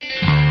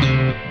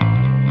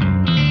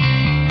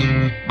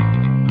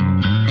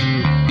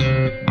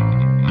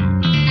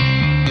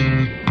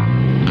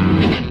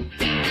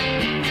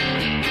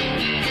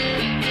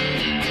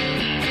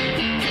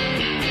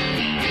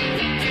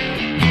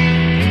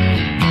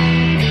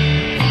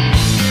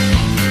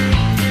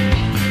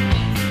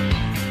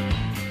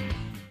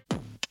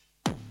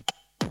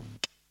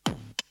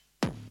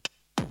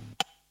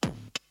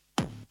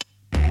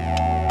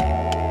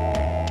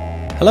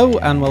Hello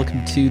and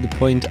welcome to the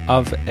Point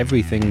of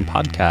Everything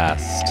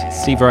podcast.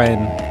 Steve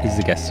Ryan is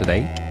the guest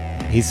today.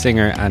 He's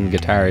singer and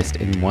guitarist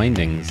in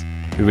Windings,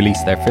 who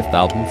released their fifth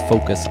album,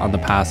 Focus on the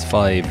Past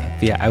Five,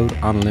 via out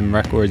on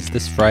Limerick Records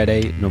this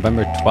Friday,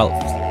 November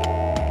 12th.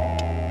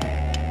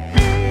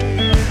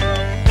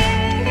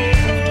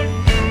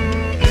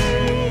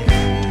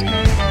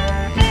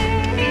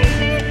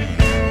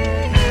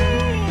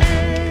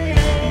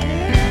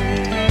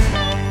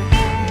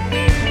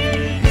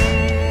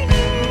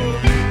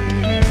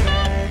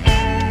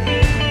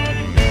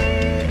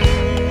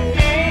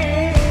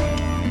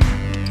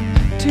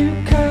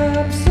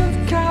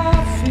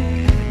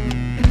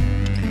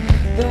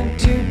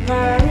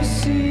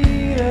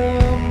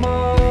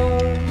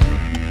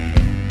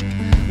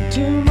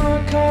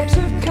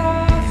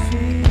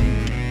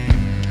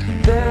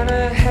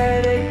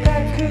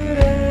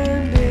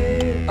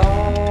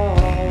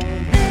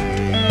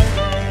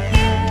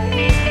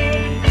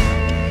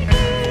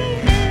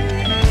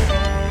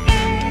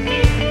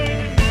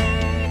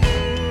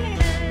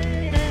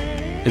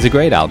 It's a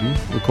great album,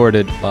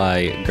 recorded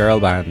by girl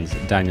band's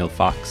Daniel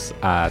Fox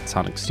at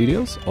Sonic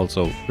Studios,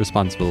 also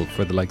responsible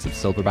for the likes of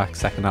Silverback's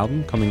second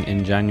album coming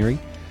in January,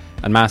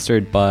 and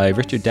mastered by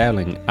Richard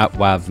Dowling at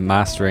WAV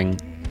Mastering.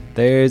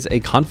 There's a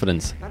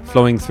confidence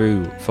flowing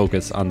through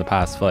Focus on the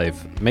Past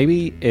Five.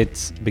 Maybe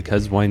it's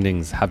because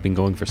Windings have been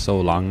going for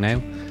so long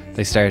now.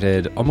 They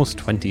started almost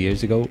 20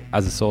 years ago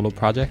as a solo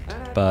project,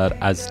 but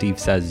as Steve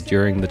says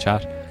during the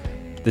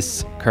chat,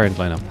 this current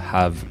lineup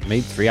have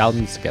made 3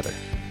 albums together.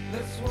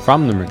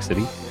 From Limerick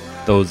City,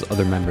 those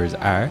other members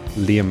are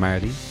Liam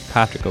Marley,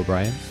 Patrick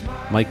O'Brien,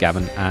 Mike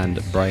Gavin and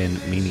Brian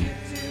Meaney.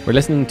 We're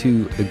listening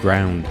to The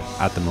Ground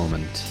at the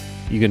moment.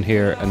 You can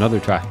hear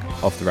another track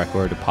off the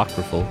record,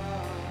 Apocryphal,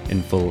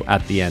 in full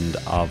at the end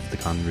of the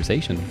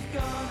conversation.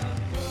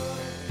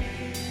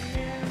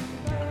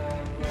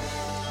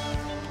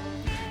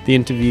 The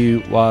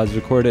interview was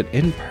recorded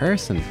in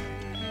person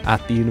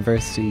at the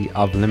University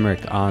of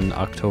Limerick on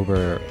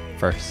October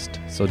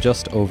 1st, so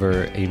just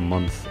over a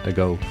month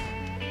ago.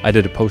 I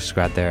did a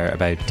postgrad there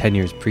about 10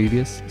 years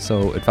previous,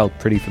 so it felt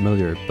pretty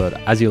familiar, but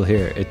as you'll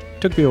hear, it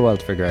took me a while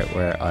to figure out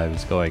where I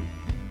was going.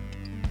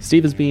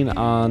 Steve has been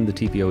on the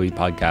TPOE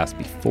podcast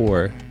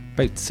before,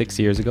 about 6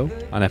 years ago,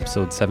 on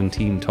episode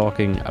 17,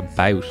 talking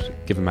about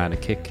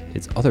Giveamanakick,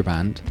 his other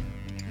band.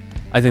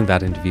 I think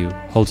that interview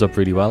holds up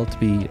really well, to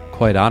be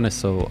quite honest,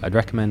 so I'd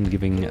recommend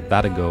giving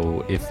that a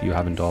go if you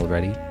haven't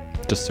already.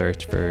 Just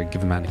search for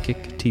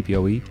Giveamanakick,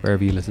 TPOE,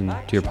 wherever you listen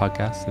to your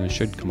podcast, and it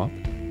should come up.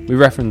 We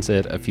reference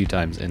it a few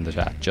times in the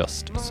chat,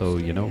 just so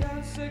you know.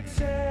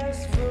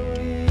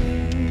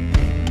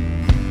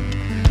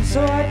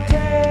 So I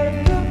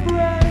take the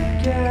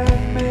break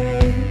and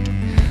made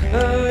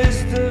a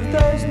list of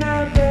those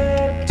now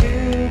dead to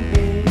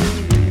me.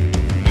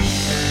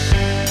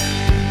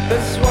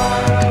 That's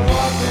why I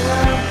walk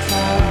around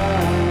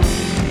town,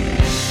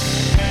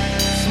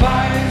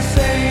 smiling,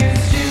 saying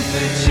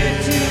stupid shit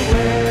to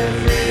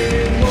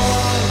everyone.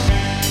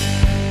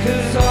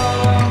 'Cause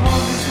all I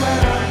want is when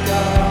I'm gone.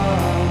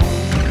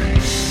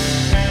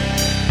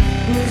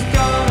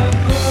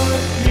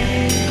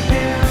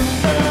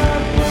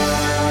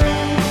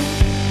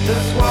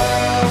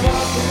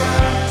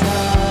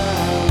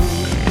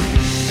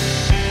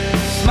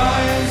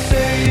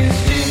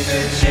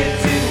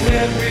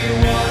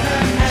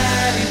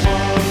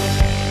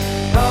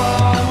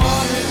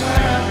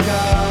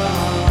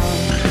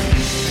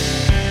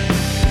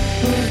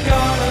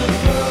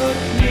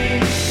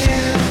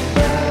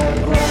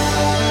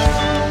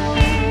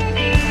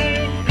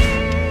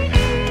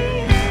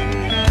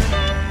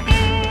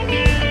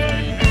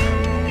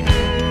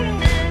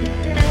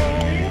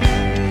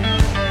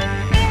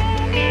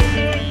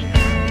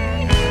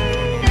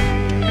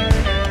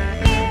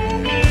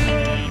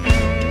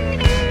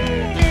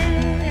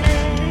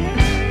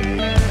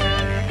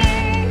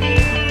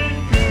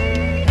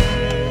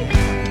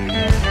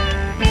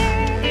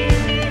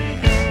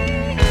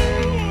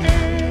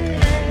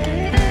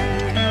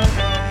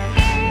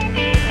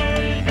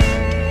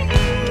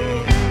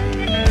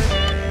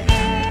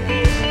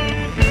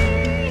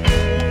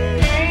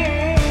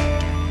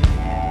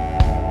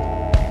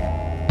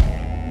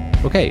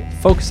 Okay,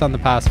 Focus on the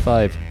Past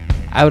Five,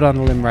 out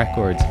on Limerick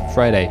Records,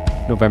 Friday,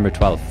 November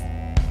 12th.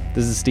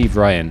 This is Steve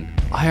Ryan,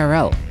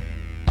 IRL,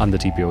 on the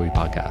TPOE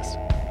podcast.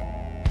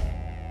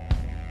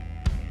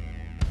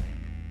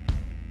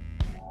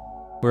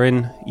 We're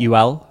in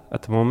UL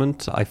at the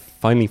moment. I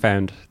finally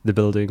found the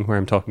building where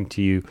I'm talking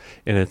to you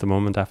in at the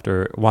moment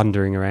after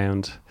wandering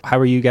around. How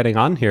are you getting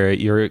on here?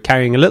 You're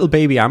carrying a little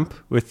baby amp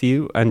with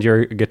you and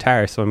your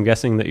guitar, so I'm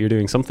guessing that you're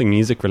doing something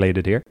music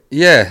related here.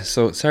 Yeah,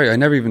 so sorry, I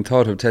never even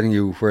thought of telling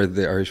you where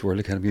the Irish World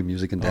Academy of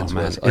Music and Dance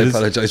was. I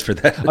apologise for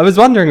that. I was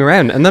wandering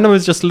around and then I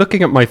was just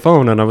looking at my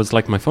phone and I was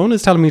like, my phone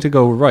is telling me to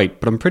go right,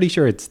 but I'm pretty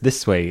sure it's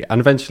this way. And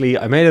eventually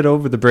I made it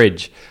over the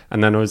bridge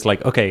and then I was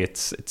like, okay,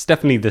 it's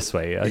definitely this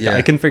way.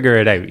 I can figure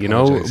it out, you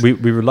know? We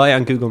rely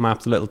on Google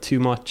Maps a little too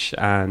much,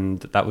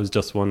 and that was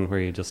just one where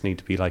you just need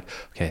to be like,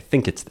 okay, I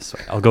think it's this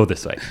way, I'll go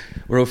this way.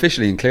 We're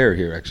officially in Clare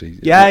here, actually.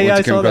 Yeah, Once I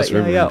you came saw across that. the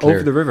river Yeah, in Clare.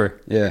 over the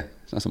river. Yeah,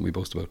 it's not something we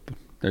boast about, but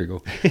there you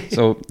go.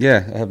 So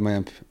yeah, I have my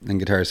amp and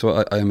guitar.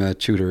 So I'm a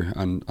tutor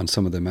on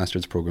some of the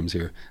master's programs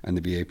here and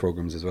the BA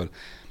programs as well.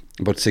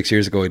 About 6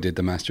 years ago, I did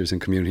the master's in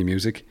community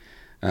music,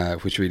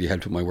 which really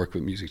helped with my work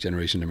with music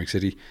generation in Limerick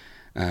City.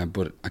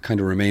 But I kind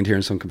of remained here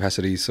in some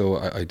capacity. So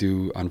I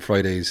do, on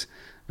Fridays,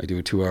 I do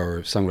a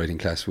 2-hour songwriting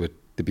class with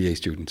the BA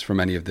students from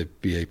any of the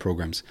BA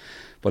programs.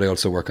 But I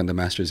also work on the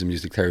master's in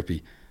music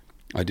therapy.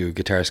 I do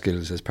guitar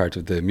skills as part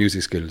of the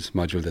music skills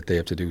module that they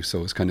have to do.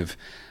 So it's kind of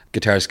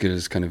guitar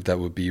skills, kind of that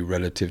would be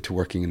relative to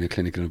working in a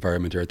clinical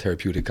environment or a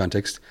therapeutic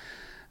context.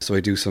 So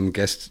I do some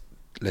guest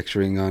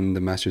lecturing on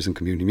the Masters in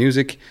Community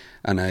Music,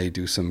 and I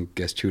do some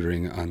guest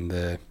tutoring on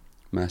the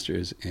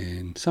Masters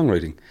in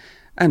Songwriting.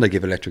 And I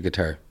give electric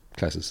guitar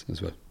classes as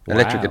well. Wow.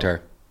 Electric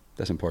guitar,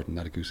 that's important,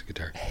 not acoustic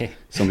guitar.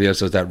 Somebody else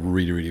does that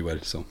really, really well.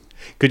 So,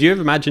 could you have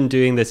imagined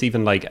doing this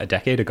even like a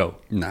decade ago?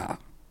 Nah,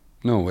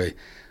 no way.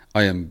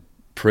 I am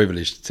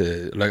privileged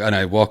to, like, and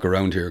I walk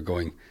around here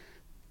going,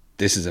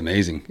 this is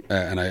amazing,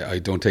 and I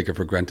don't take it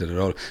for granted at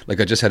all.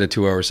 Like, I just had a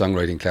 2-hour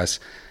songwriting class,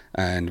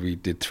 and we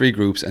did 3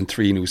 groups and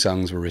 3 new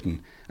songs were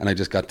written, and I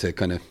just got to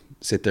kind of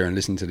sit there and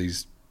listen to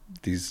these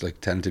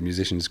like talented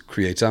musicians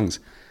create songs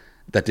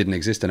that didn't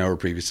exist an hour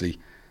previously,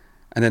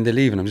 and then they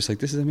leave, and I'm just like,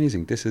 this is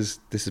amazing. This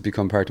has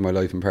become part of my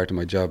life and part of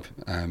my job,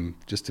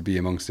 just to be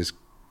amongst this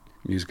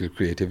musical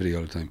creativity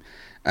all the time.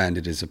 And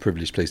it is a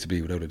privileged place to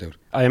be, without a doubt.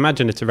 I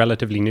imagine it's a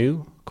relatively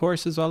new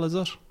course as well, is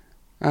it?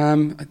 I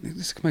think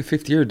this is my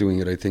 5th year doing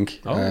it, I think.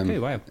 Oh, okay,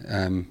 wow.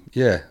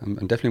 Yeah, I'm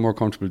definitely more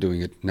comfortable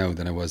doing it now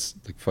than I was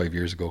like 5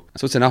 years ago.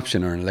 So it's an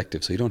option or an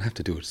elective, so you don't have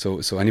to do it.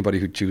 So anybody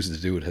who chooses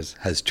to do it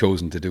has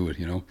chosen to do it,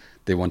 you know.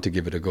 They want to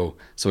give it a go.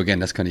 So again,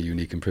 that's kind of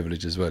unique and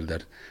privileged as well,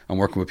 that I'm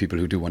working with people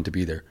who do want to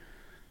be there.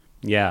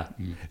 Yeah.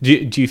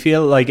 Do you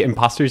feel like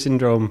imposter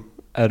syndrome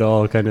at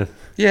all, kind of?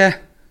 Yeah.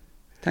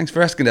 Thanks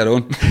for asking that,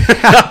 Owen.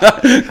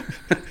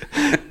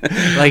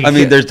 Like, I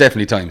mean, there's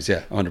definitely times,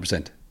 yeah,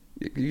 100%.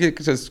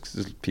 Because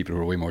there's people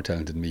who are way more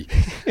talented than me.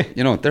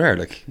 You know, there are,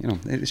 like, you know,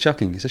 it's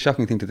shocking. It's a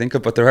shocking thing to think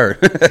of, but there are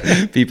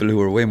people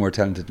who are way more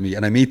talented than me,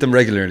 and I meet them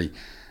regularly.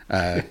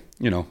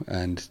 You know,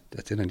 and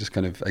that's it. I'm just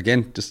kind of,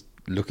 again, just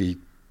lucky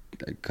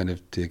kind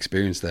of to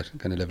experience that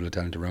kind of level of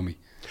talent around me.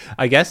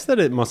 I guess that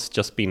it must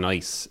just be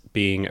nice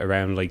being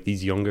around like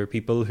these younger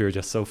people who are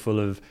just so full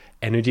of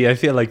energy. I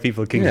feel like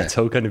people can get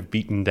so kind of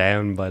beaten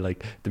down by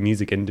like the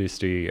music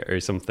industry or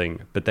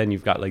something, but then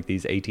you've got like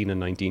these 18 and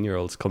 19 year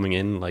olds coming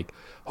in like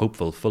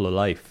hopeful, full of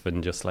life,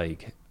 and just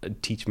like,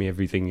 teach me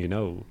everything you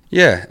know.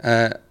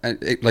 Yeah,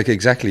 like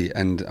exactly.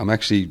 And I'm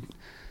actually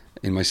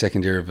in my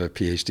 2nd year of a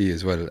PhD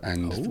as well,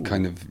 and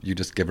kind of, you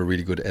just give a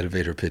really good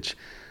elevator pitch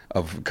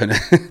of kind of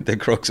the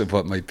crux of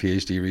what my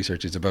PhD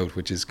research is about,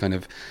 which is kind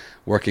of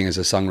working as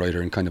a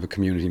songwriter in kind of a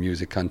community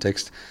music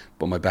context,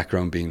 but my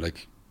background being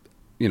like,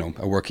 you know,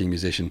 a working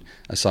musician,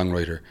 a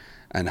songwriter,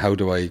 and how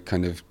do I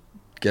kind of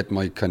get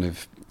my kind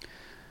of,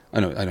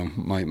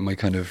 my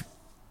kind of,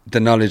 the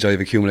knowledge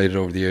I've accumulated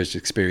over the years,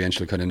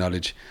 experiential kind of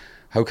knowledge,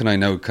 how can I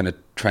now kind of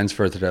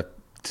transfer to that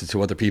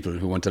to other people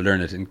who want to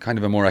learn it in kind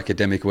of a more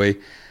academic way,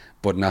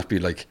 but not be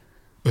like,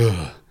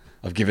 ugh,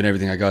 I've given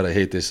everything I got, I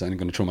hate this, I'm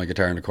going to throw my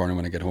guitar in the corner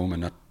when I get home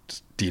and not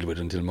just deal with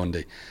it until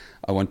Monday.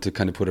 I want to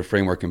kind of put a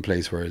framework in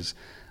place, whereas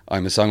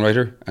I'm a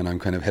songwriter and I'm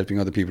kind of helping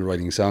other people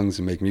writing songs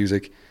and make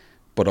music,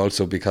 but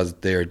also because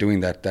they are doing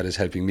that, that is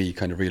helping me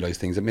kind of realise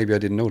things that maybe I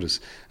didn't notice,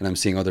 and I'm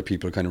seeing other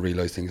people kind of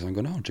realise things, and I'm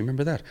going, oh, do you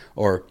remember that?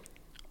 Or,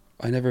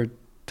 I never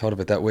thought of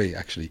it that way,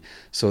 actually.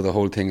 So the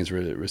whole thing is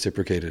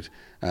reciprocated.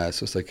 So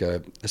it's like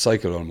a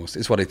cycle almost.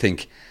 It's what I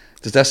think.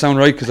 Does that sound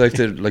right? Because I have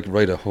to like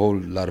write a whole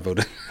lot about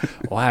it.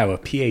 Wow, a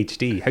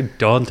PhD. How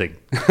daunting.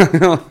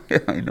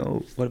 I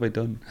know. What have I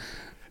done?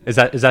 Is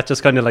that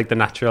just kind of like the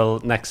natural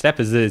next step?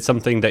 Is it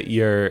something that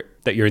you're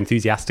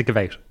enthusiastic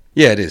about?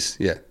 Yeah, it is.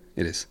 Yeah,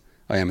 it is.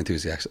 I am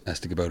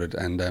enthusiastic about it,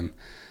 and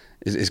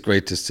it's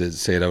great just to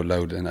say it out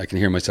loud, and I can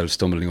hear myself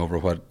stumbling over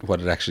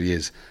what it actually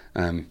is.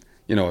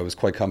 You know, I was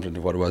quite confident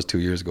of what it was 2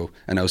 years ago,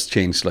 and now it's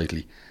changed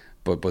slightly,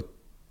 but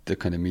the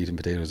kind of meat and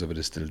potatoes of it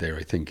is still there,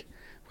 I think,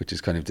 which is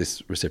kind of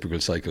this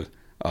reciprocal cycle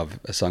of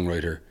a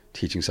songwriter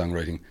teaching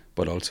songwriting,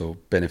 but also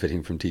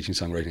benefiting from teaching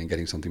songwriting and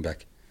getting something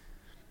back.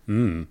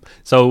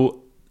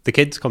 So the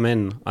kids come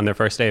in on their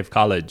first day of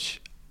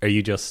college. Are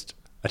you just...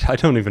 I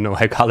don't even know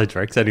how college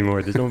works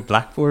anymore. There's no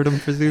blackboard, I'm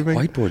presuming?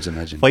 Whiteboards,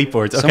 imagine.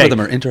 Whiteboards, okay. Some of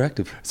them are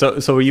interactive.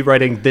 So are you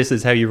writing, this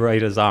is how you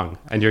write a song,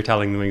 and you're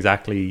telling them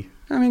exactly...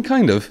 I mean,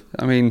 kind of.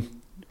 I mean,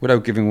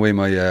 without giving away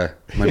my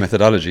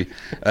methodology.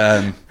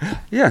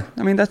 Yeah,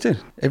 I mean, that's it.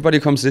 Everybody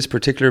who comes to this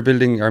particular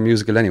building are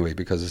musical anyway,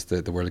 because it's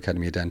the World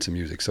Academy of Dance and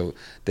Music. So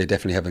they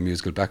definitely have a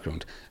musical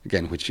background,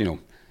 again, which, you know,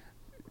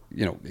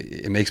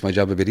 it makes my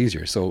job a bit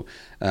easier. So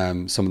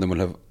some of them will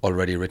have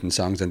already written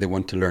songs and they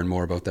want to learn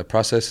more about that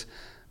process.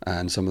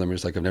 And some of them are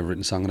just like, I've never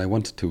written a song and I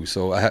wanted to.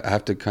 So I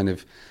have to kind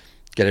of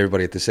get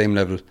everybody at the same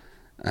level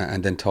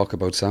and then talk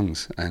about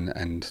songs.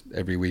 And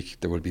every week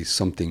there will be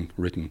something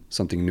written,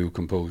 something new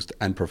composed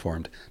and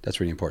performed. That's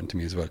really important to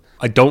me as well.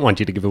 I don't want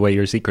you to give away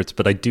your secrets,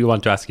 but I do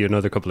want to ask you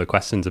another couple of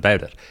questions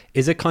about it.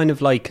 Is it kind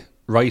of like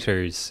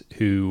writers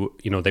who,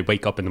 they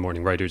wake up in the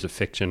morning, writers of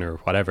fiction or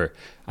whatever,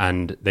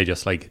 and they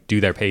just like do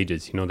their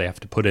pages, they have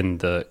to put in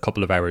the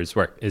couple of hours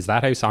work? Is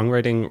that how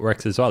songwriting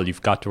works as well?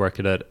 You've got to work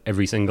at it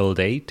every single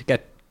day to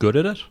get good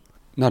at it?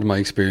 Not in my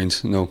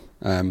experience, no.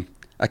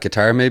 A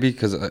guitar maybe,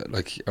 because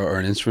or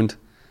an instrument,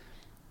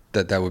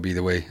 that would be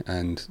the way.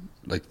 And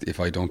like if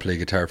I don't play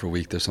guitar for a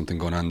week, there's something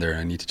going on there.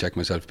 I need to check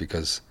myself,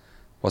 because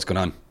what's going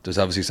on? There's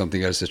obviously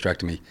something else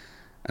distracting me,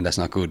 and that's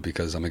not good,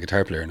 because I'm a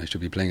guitar player and I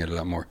should be playing it a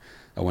lot more.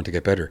 I want to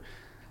get better.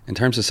 In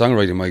terms of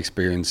songwriting, my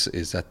experience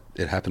is that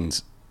it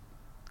happens,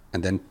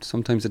 and then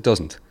sometimes it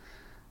doesn't,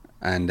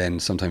 and then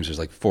sometimes there's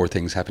like 4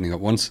 things happening at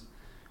once,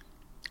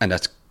 and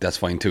that's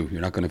fine too.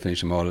 You're not going to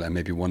finish them all, and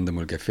maybe one of them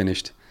will get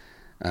finished,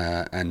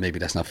 and maybe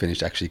that's not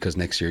finished actually, because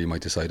next year you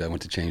might decide I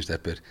want to change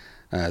that bit.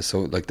 So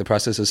like the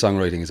process of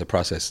songwriting is a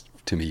process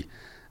to me,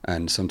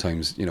 and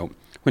sometimes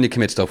when you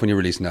commit stuff, when you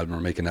release an album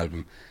or make an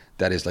album,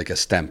 that is like a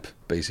stamp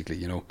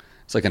basically.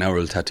 It's like an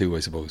aural tattoo,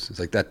 I suppose. It's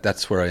like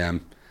that's where I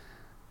am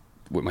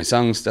with my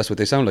songs. That's what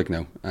they sound like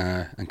now,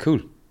 and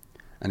cool.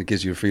 And it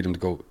gives you freedom to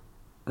go,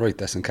 right,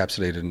 that's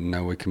encapsulated, and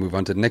now we can move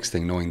on to the next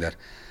thing, knowing that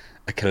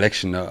a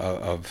collection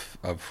of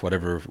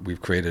whatever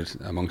we've created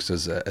amongst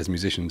us as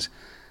musicians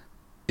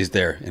is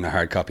there in a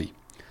hard copy,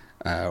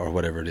 or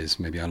whatever it is,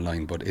 maybe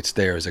online, but it's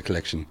there as a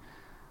collection.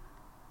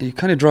 You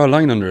kind of draw a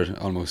line under it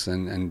almost,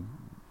 and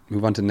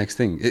move on to the next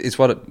thing. It's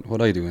what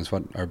I do, and it's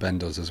what our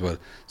band does as well.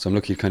 So I'm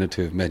lucky kind of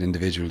to have met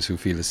individuals who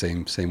feel the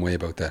same way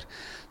about that.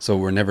 So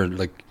we're never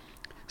like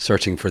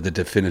searching for the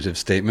definitive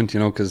statement,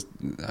 because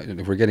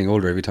if we're getting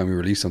older, every time we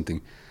release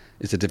something,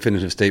 it's a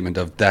definitive statement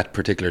of that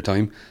particular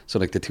time. So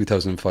like the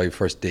 2005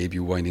 first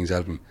debut Windings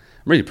album,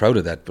 I'm really proud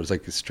of that, but it's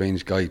like a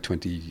strange guy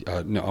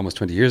almost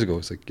 20 years ago.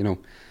 It's like,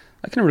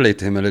 I can relate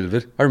to him a little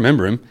bit. I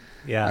remember him.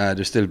 Yeah.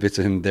 There's still bits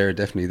of him there,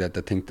 definitely, that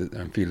think that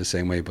I feel the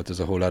same way, but there's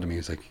a whole lot of me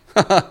who's like,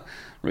 haha,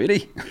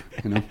 really?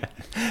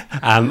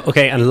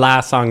 Okay, and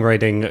last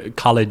songwriting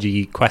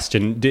college-y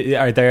question.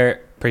 Are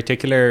there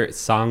particular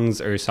songs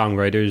or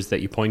songwriters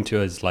that you point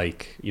to as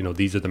like,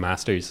 these are the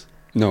masters?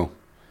 No,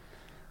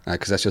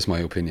 because that's just my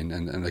opinion.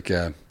 And like,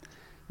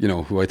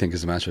 who I think is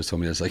the master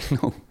told me, that's like,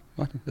 no,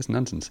 what? That's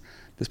nonsense.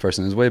 This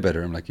person is way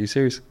better. I'm like, are you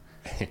serious?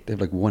 They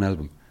have like 1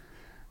 album.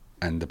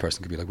 And the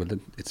person could be like, well,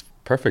 it's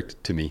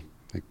perfect to me.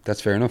 Like,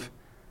 that's fair enough.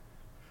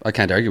 I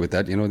can't argue with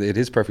that. It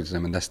is perfect to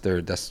them, and that's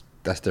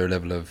their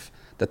level of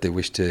that they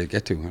wish to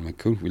get to. I'm like,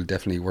 cool, we'll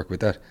definitely work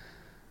with that.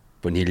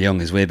 But Neil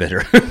Young is way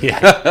better,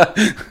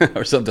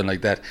 or something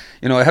like that.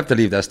 I have to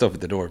leave that stuff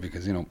at the door,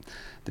 because the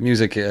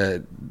music,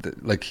 the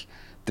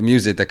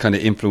music that kind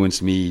of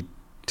influenced me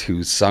to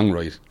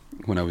songwrite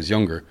when I was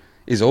younger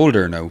is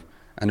older now,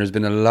 and there's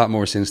been a lot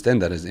more since then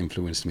that has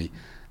influenced me.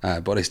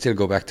 But I still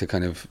go back to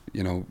kind of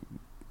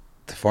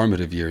the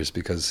formative years,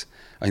 because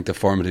I think the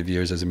formative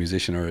years as a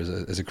musician or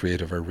as a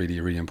creative are really,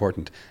 really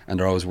important, and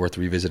they're always worth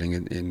revisiting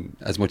in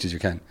as much as you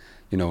can,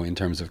 in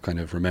terms of kind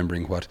of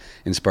remembering what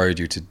inspired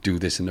you to do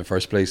this in the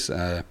first place.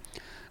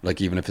 Like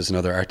even if it's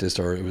another artist,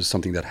 or it was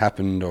something that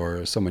happened,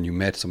 or someone you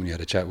met, someone you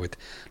had a chat with,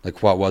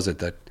 like what was it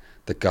that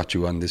got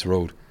you on this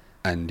road,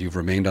 and you've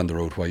remained on the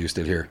road while you're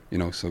still here,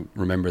 so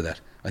remember that.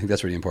 I think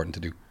that's really important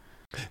to do.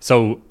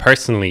 So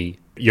personally,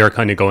 you're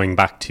kind of going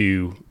back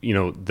to,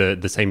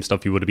 the same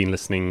stuff you would have been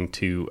listening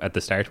to at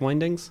the start of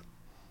Windings?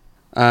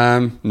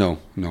 No.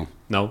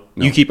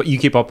 You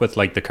keep up with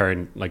like the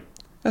current, like,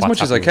 as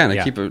much as I can.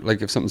 Yeah. I keep it,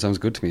 like, if something sounds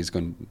good to me,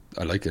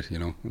 I like it,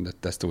 and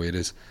that's the way it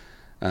is.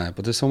 But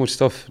there's so much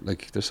stuff,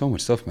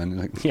 man.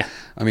 Like, yeah.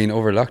 I mean,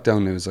 over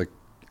lockdown, it was like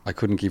I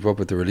couldn't keep up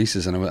with the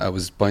releases, and I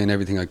was buying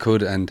everything I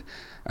could, and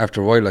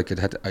after a while, like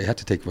I had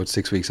to take about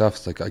 6 weeks off.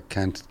 It's like I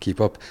can't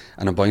keep up,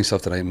 and I'm buying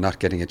stuff that I'm not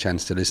getting a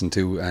chance to listen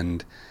to,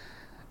 and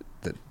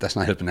that's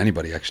not helping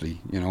anybody,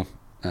 actually.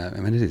 I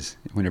mean, it is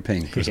when you're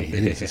paying for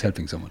something. It's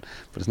helping someone,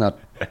 but it's not.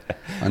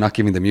 I'm not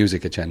giving the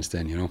music a chance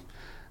then,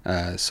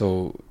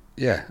 So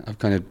yeah, I've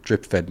kind of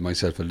drip fed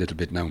myself a little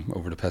bit now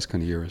over the past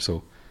kind of year or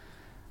so.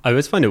 I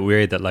always find it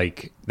weird that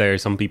like there are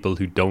some people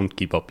who don't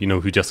keep up,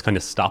 who just kind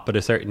of stop at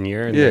a certain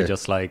year, and they're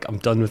just like, I'm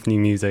done with new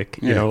music.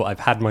 I've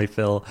had my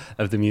fill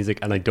of the music,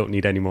 and I don't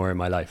need any more in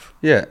my life.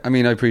 Yeah, I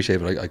mean, I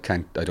appreciate it,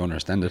 but I don't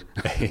understand it.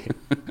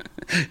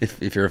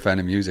 If you're a fan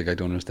of music, I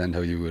don't understand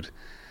how you would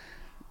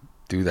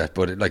do that,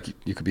 but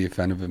you could be a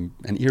fan of an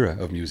era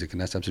of music, and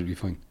that's absolutely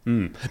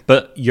fine.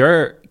 But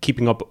you're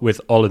keeping up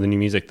with all of the new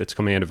music that's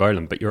coming out of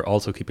Ireland, but you're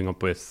also keeping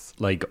up with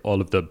like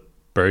all of the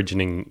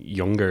burgeoning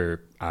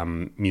younger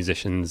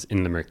musicians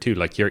in Limerick too.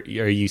 Like, are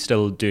you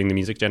still doing the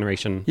Music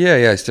Generation?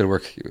 Yeah, I still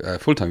work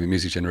full time in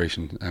Music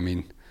Generation. I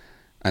mean,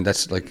 and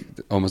that's like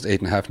almost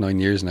 8.5-9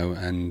 years now,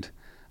 and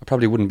I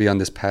probably wouldn't be on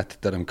this path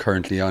that I'm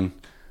currently on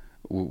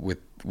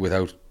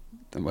without.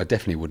 I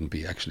definitely wouldn't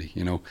be, actually.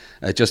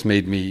 It just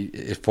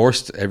it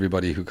forced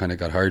everybody who kind of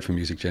got hired from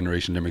Music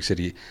Generation Limerick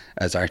City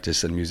as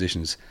artists and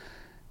musicians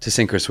to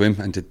sink or swim,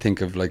 and to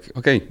think of like,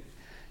 okay,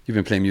 you've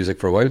been playing music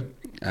for a while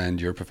and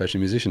you're a professional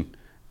musician.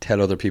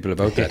 Tell other people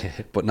about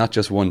that, but not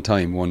just one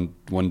time,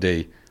 one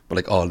day, but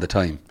like all the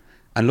time.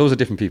 And loads of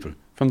different people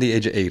from the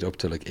age of 8 up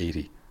to like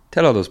 80.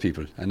 Tell all those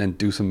people and then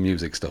do some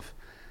music stuff.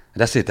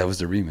 And that's it. That was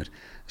the remit.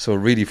 So it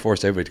really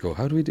forced everybody to go,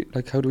 how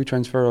do we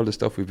transfer all the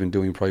stuff we've been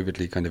doing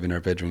privately kind of in our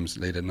bedrooms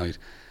late at night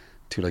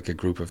to like a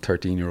group of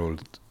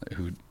 13-year-olds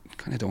who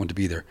kind of don't want to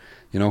be there,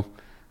 you know?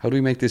 How do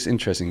we make this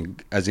interesting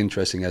as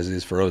it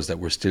is for us that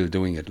we're still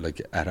doing it,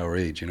 like at our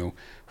age, you know?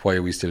 Why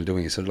are we still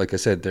doing it? So like I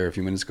said there a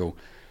few minutes ago,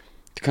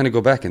 to kind of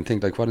go back and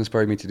think like what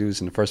inspired me to do this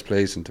in the first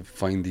place, and to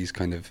find these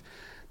kind of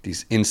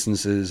these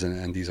instances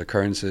and these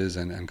occurrences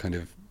and kind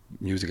of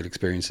musical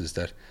experiences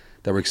that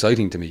were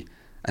exciting to me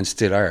and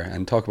still are,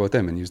 and talk about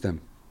them and use them.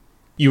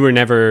 You were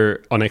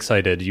never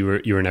unexcited. You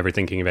were never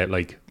thinking about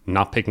like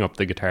not picking up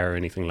the guitar or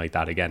anything like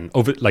that again.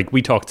 Over, like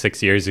we talked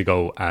 6 years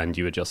ago, and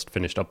you had just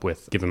finished up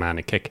with Give a Man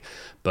a Kick,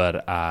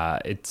 but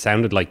it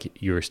sounded like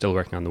you were still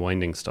working on the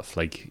winding stuff.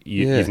 Like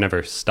you've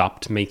never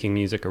stopped making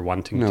music or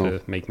wanting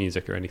to make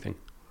music or anything.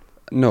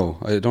 No,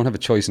 I don't have a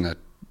choice in that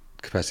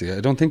capacity.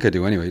 I don't think I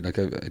do anyway. Like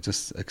I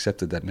just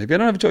accepted that maybe I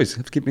don't have a choice. I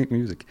have to keep making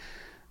music.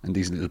 And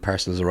these little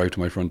parcels arrive to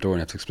my front door, and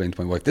I have to explain to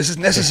my wife, this is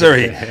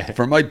necessary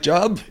for my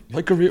job,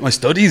 my career, my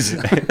studies.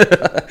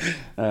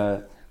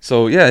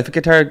 So yeah, if a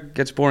guitar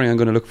gets boring, I'm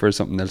going to look for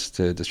something else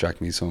to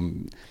distract me. So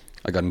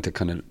I got into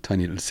kind of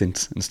tiny little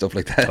synths and stuff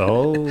like that.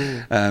 Oh,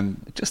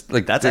 just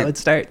like that's how it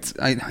starts.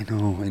 I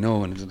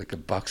know. And there's like a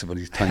box of all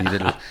these tiny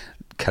little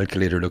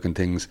calculator-looking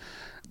things.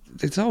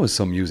 There's always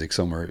some music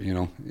somewhere, you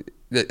know.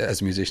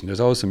 As a musician,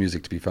 there's always some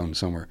music to be found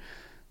somewhere.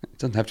 It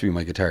doesn't have to be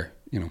my guitar,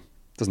 you know.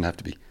 It doesn't have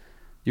to be.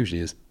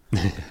 Usually is.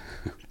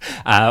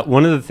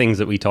 One of the things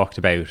that we talked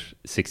about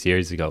 6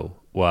 years ago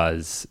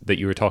was that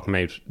you were talking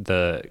about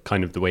the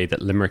kind of the way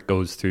that Limerick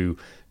goes through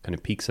kind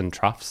of peaks and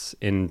troughs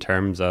in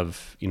terms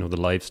of, you know, the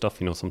live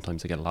stuff. You know,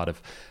 sometimes I get a lot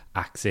of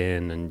acts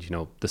in, and, you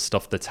know, the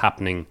stuff that's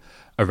happening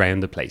around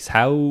the place.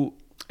 How,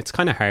 it's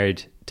kind of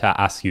hard to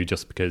ask you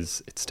just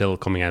because it's still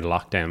coming out of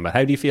lockdown, but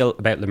how do you feel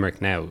about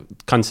Limerick now,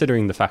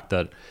 considering the fact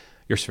that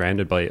you're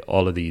surrounded by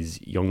all of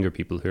these younger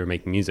people who are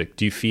making music?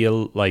 Do you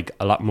feel like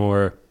a lot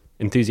more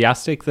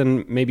enthusiastic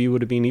than maybe you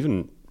would have been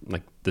even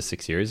like the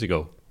 6 years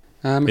ago?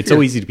 It's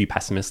so easy to be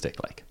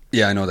pessimistic, like.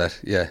 Yeah, I know that.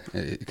 Yeah,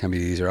 it can be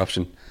the easier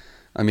option.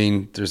 I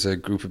mean, there's a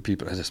group of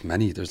people,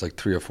 there's like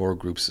 3 or 4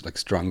 groups, like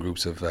strong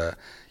groups of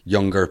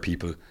younger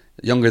people,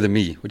 younger than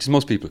me, which is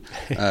most people,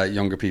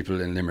 younger people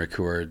in Limerick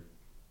who are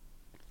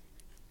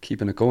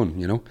keeping it going,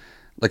 you know.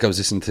 Like I was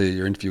listening to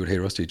your interview with Hey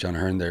Rusty, John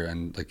Ahern there,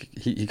 and like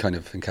he kind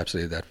of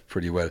encapsulated that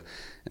pretty well,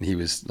 and he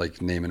was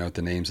like naming out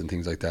the names and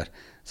things like that.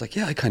 It's like,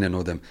 yeah, I kind of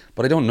know them,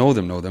 but I don't know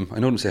them. I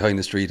know them, say hi in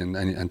the street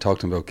and talk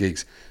to them about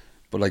gigs,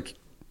 but like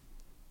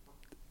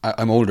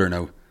I'm older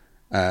now,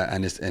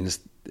 and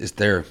it's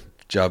their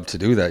job to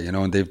do that, you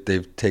know, and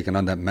they've taken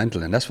on that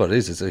mantle, and that's what it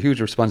is. It's a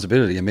huge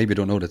responsibility, and maybe you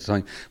don't know it at the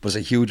time, but it's a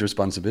huge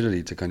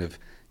responsibility to kind of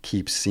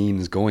keep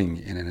scenes going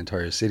in an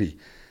entire city.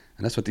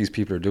 And that's what these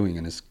people are doing,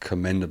 and it's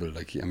commendable.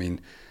 Like, I mean,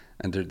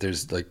 and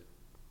there's like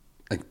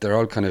they're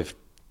all kind of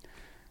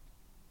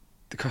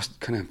the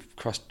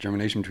cross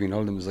germination between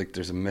all of them is like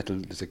there's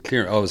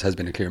always has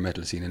been a clear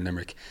metal scene in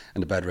Limerick,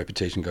 and the Bad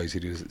Reputation guys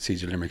who do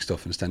Siege of Limerick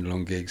stuff and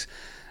standalone gigs,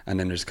 and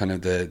then there's kind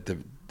of the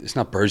it's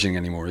not burgeoning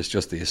anymore. It's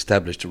just the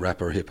established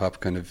rap or hip hop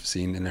kind of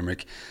scene in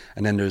Limerick,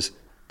 and then there's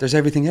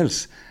everything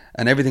else.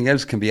 And everything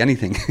else can be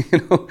anything, you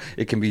know.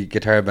 It can be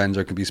guitar bands,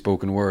 or it can be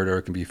spoken word, or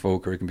it can be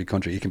folk, or it can be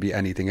country. It can be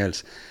anything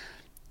else.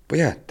 But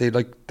yeah,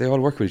 they all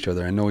work with each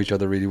other and know each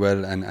other really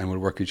well, and will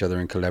work with each other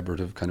in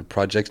collaborative kind of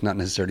projects, not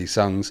necessarily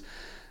songs.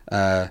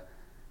 And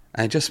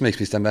it just makes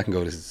me stand back and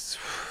go, "This is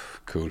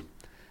cool.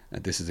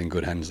 This is in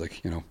good hands."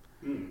 Like, you know,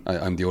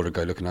 I'm the older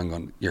guy looking on,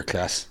 going, "You're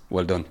class.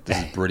 Well done. This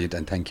is brilliant,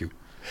 and thank you."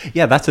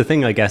 Yeah, that's the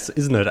thing, I guess,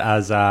 isn't it?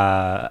 As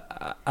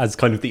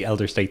kind of the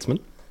elder statesman.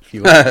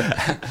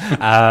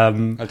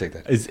 I'll take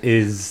that.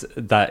 Is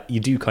that you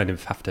do kind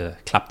of have to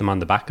clap them on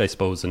the back, I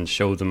suppose, and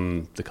show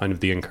them the kind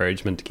of the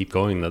encouragement to keep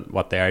going, that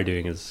what they are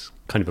doing is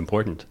kind of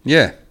important.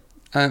 Yeah.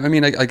 I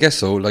mean, I guess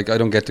so. Like, I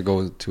don't get to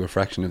go to a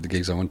fraction of the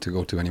gigs I want to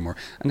go to anymore.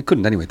 And I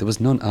couldn't anyway. There was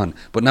none on.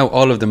 But now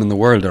all of them in the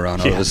world are on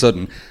all of a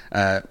sudden.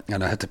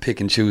 And I had to pick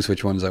and choose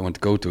which ones I want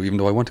to go to, even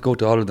though I want to go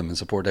to all of them and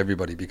support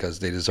everybody because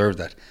they deserve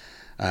that.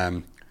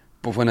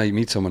 But when I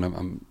meet someone,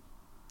 I'm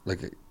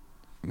like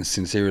as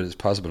sincere as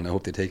possible, and I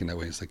hope they take it that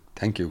way. It's like,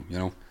 thank you, you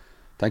know,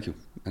 thank you,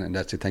 and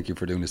that's it. Thank you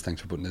for doing this. Thanks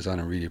for putting this on.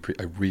 I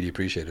really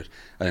appreciate it,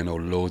 and I know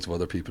loads of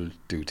other people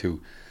do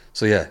too.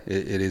 So yeah,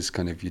 it is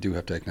kind of, you do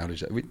have to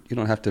acknowledge that. You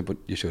don't have to, but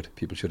you should.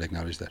 People should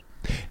acknowledge that.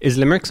 Is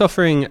Limerick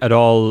suffering at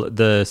all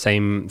the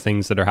same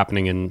things that are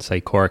happening in,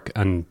 say, Cork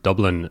and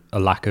Dublin? A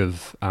lack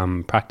of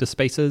practice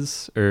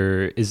spaces,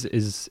 or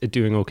is it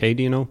doing okay?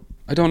 Do you know?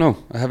 I don't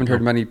know. I haven't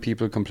heard many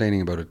people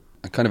complaining about it.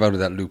 I'm kind of out of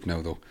that loop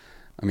now, though.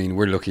 I mean,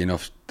 we're lucky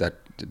enough that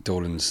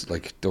Dolan's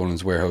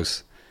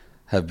Warehouse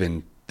have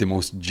been the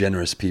most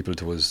generous people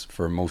to us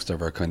for most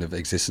of our kind of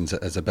existence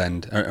as a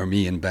band, or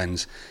me in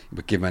bands,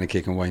 with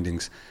Giveamanakick and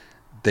Windings.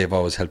 they've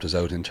always helped us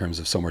out in terms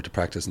of somewhere to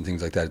practice and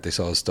things like that. They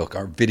saw us stuck.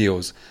 Our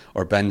videos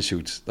or band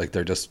shoots, like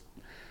they're just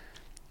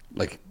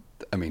like,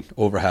 I mean,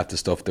 over half the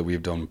stuff that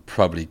we've done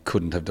probably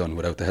couldn't have done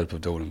without the help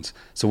of Dolan's.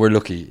 So we're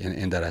lucky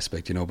in that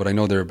aspect, you know. But I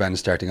know there are bands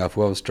starting off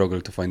who always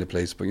struggle to find a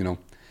place. But you know,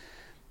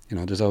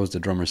 there's always the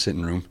drummer's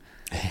sitting room.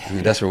 I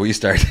mean, that's where we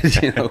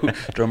started. You know,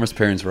 drummers'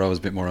 parents were always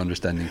a bit more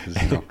understanding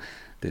because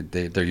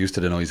they're used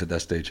to the noise at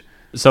that stage.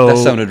 So that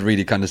sounded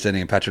really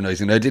condescending and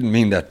patronising. I didn't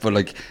mean that, but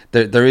like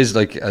there is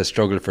like a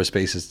struggle for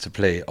spaces to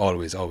play.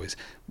 Always.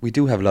 We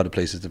do have a lot of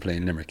places to play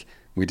in Limerick.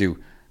 We do.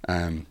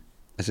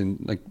 As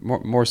in, like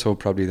more so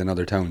probably than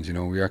other towns. You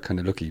know, we are kind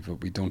of lucky,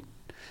 but we don't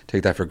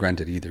take that for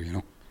granted either. You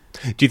know.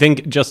 Do you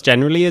think just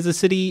generally as a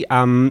city,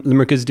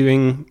 Limerick is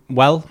doing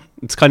well?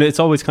 It's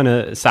always kind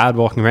of sad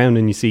walking around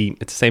and you see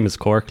it's the same as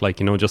Cork,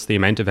 like, you know, just the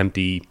amount of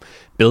empty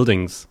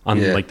buildings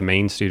on like the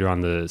main street or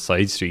on the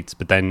side streets.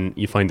 But then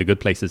you find the good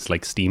places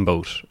like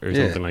Steamboat or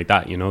something like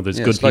that. You know,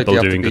 there's good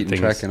people doing good things.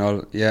 Track and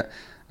all. Yeah,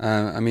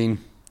 I mean,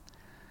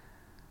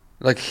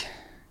 like,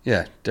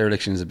 yeah,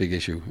 dereliction is a big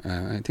issue.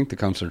 I think the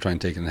council are trying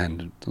to take it in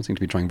hand. Don't seem to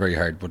be trying very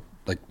hard, but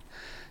like,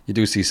 you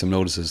do see some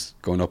notices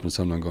going up and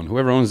someone going,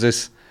 whoever owns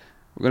this,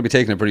 we're going to be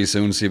taking it pretty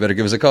soon, so you better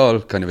give us a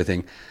call, kind of a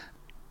thing.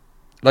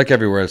 Like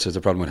everywhere else, there's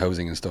a problem with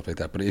housing and stuff like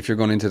that. But if you're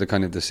going into the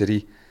kind of the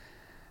city,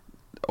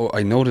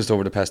 I noticed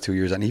over the past 2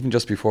 years, and even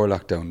just before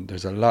lockdown,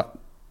 there's a lot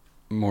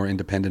more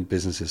independent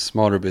businesses,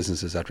 smaller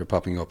businesses that are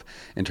popping up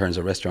in terms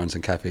of restaurants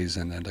and cafes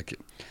and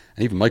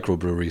even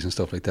microbreweries and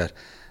stuff like that.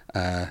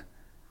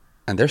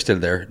 And they're still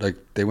there. Like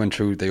they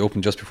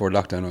opened just before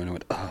lockdown, and I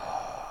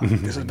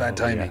went, this is bad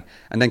timing, yeah.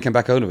 And then came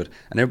back out of it.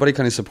 And everybody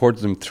kind of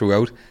supported them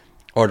throughout,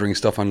 ordering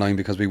stuff online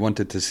because we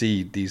wanted to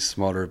see these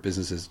smaller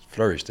businesses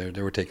flourish.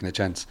 They were taking a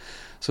chance.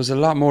 So there's a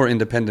lot more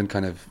independent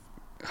kind of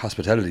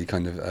hospitality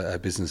kind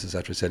of businesses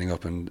that are setting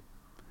up, and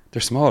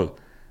they're small,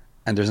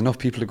 and there's enough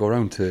people to go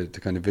around to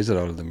kind of visit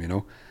all of them, you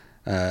know.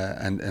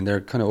 And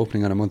they're kind of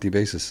opening on a monthly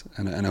basis,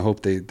 and I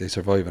hope they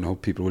survive, and I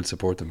hope people will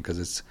support them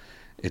because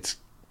it's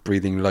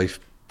breathing life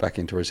back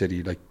into our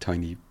city, like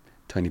tiny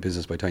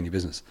business by tiny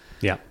business.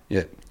 Yeah,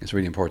 it's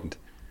really important.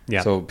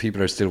 Yeah. So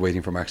people are still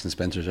waiting for Marks and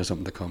Spencer's or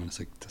something to come, and it's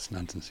like, that's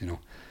nonsense, you know.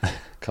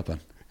 Cop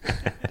on.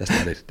 That's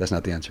not it. That's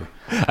not the answer.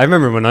 I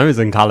remember when I was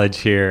in college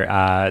here,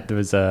 there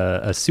was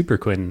a Super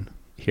Quinn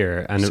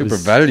here, and Super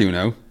Value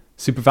now.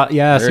 Super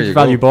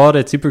Value bought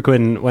it. Super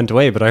Quinn went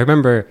away, but I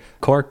remember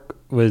Cork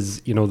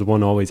was, you know, the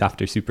one always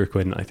after Super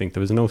Quinn. I think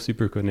there was no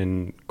Super Quinn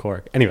in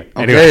Cork. Anyway.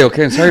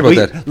 Okay. I'm sorry about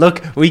that.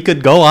 Look, we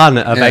could go on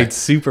about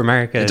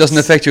supermarkets. It doesn't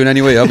affect you in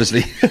any way,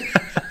 obviously.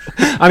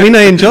 I mean,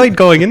 I enjoyed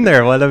going in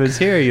there while I was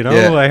here, you know.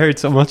 Yeah. I heard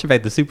so much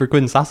about the Super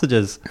Quinn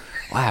sausages.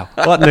 Wow,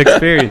 what an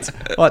experience.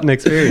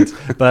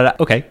 But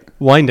okay,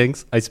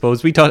 windings, I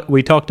suppose. We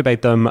talked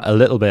about them a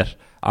little bit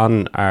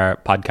on our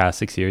podcast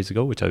 6 years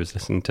ago, which I was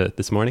listening to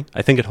this morning.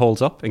 I think it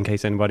holds up in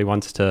case anybody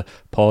wants to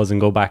pause and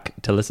go back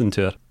to listen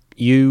to it.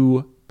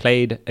 You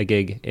played a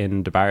gig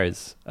in the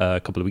bars a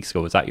couple of weeks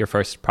ago. Was that your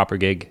first proper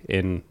gig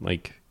in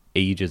like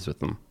ages with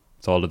them?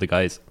 It's all of the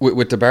guys.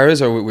 With the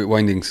Barras or with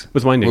Windings?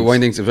 With Windings. With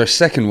Windings. It was our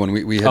second one.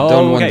 We had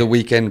done one the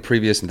weekend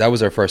previous, and that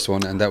was our first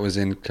one, and that was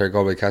in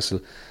Claregalway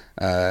Castle.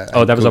 That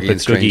was up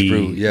at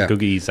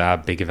Googie's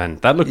big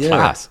event. That looked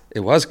class. It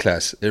was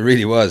class. It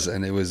really was,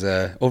 and it was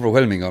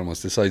overwhelming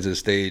almost, the size of the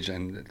stage,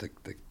 and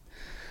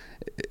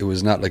it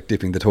was not like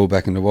dipping the toe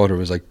back in the water. It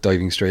was like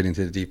diving straight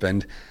into the deep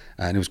end,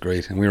 and it was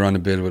great. And we were on a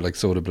bill with like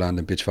Soda Blonde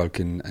and Bitch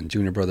Falcon and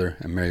Junior Brother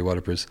and Mary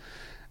Wallopers.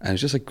 And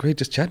it's just like great,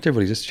 just chatting to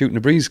everybody, just shooting the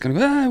breeze, kind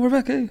of, we're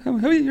back, hey, how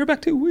are you? You're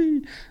back too,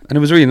 wee. And it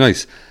was really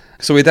nice.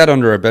 So we had that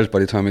under our belt by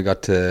the time we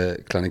got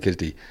to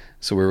Clonakilty.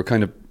 So we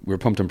were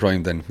pumped and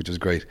primed then, which was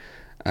great.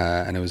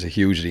 And it was a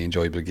hugely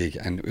enjoyable gig.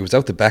 And it was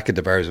out the back of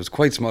the bars. It was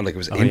quite small, like it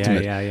was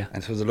intimate. Yeah.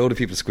 And so there was a load of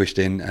people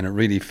squished in, and it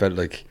really felt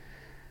like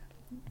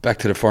back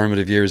to the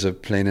formative years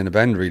of playing in a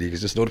band, really, because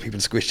just a load of people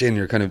squished in.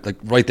 You're kind of like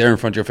right there in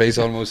front of your face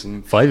almost.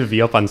 And 5 of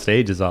you up on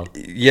stage is all.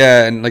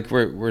 Yeah, and like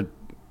we're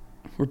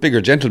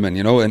bigger gentlemen,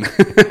 you know, and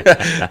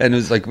and it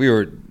was like we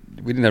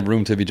didn't have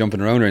room to be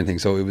jumping around or anything,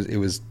 so it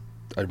was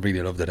I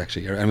really loved it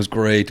actually, and it was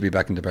great to be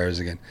back in the bars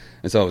again.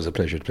 It's always a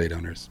pleasure to play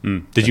down there.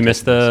 Did you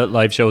miss the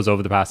live shows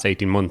over the past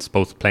 18 months,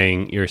 both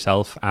playing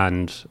yourself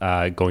and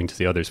going to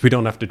see others? We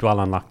don't have to dwell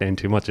on lockdown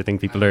too much. I think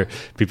people are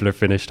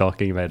finished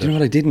talking about it. You know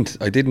what,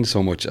 I didn't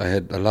so much. I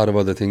had a lot of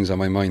other things on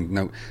my mind.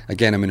 Now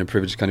again, I'm in a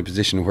privileged kind of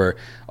position where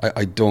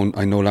I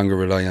no longer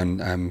rely on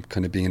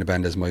kind of being in a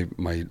band as my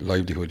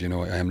livelihood. You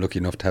know, I am lucky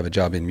enough to have a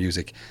job in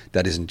music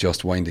that isn't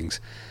just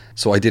Windings.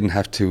 So I didn't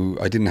have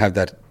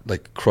that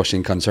like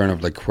crushing concern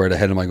of like, where the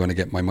hell am I going to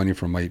get my money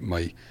from?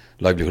 My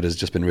livelihood has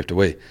just been ripped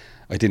away.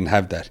 I didn't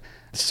have that.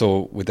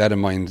 So with that in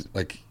mind,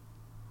 like,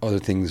 other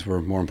things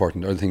were more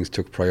important. Other things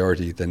took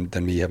priority than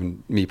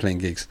me playing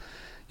gigs,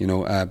 you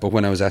know. But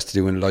when I was asked to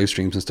do in live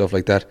streams and stuff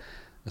like that, I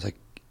was like,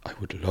 I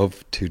would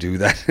love to do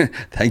that.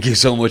 Thank you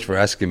so much for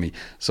asking me.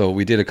 So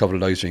we did a couple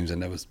of live streams,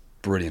 and that was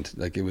brilliant.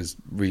 Like, we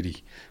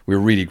were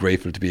really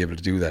grateful to be able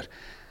to do that.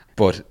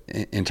 But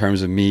in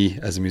terms of me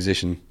as a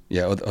musician,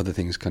 yeah, other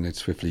things kind of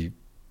swiftly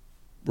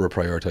were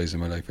prioritised in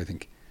my life, I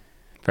think.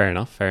 Fair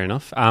enough.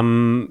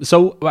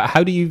 So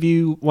how do you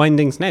view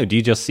Windings now? Do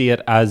you just see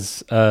it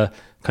as a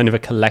kind of a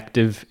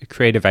collective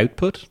creative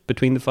output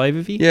between the five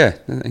of you? Yeah,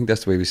 I think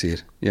that's the way we see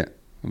it. Yeah,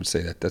 I would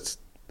say that. That's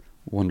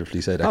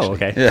wonderfully said, actually. Oh,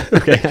 okay. Yeah.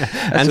 Okay.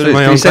 Answer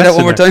my own. Can you say that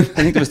one more time?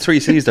 I think there was 3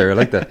 C's there. I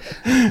like that.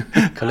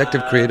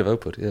 Collective creative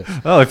output.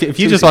 Yeah. Oh, if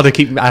you just want to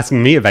keep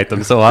asking me about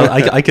them, so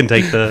I can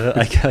take the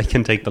I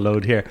can take the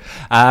load here.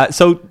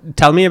 So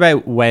tell me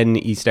about when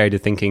you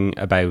started thinking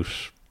about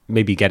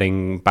maybe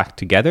getting back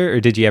together, or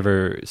did you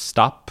ever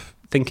stop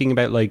thinking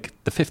about like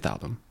the 5th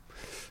album?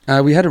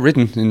 We had it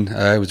written, and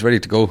I was ready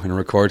to go and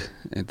record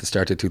at the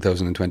start of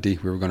 2020.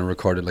 We were going to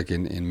record it like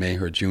in May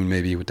or June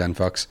maybe with Dan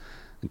Fox.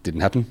 It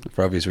didn't happen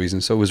for obvious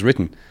reasons. So it was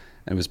written,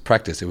 and it was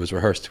practiced, it was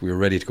rehearsed. We were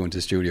ready to go into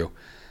the studio.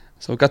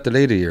 So it got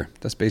delayed a year.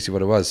 That's basically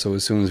what it was. So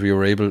as soon as we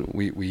were able,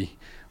 we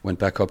went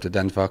back up to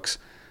Dan Fox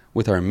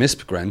with our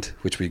MISP grant,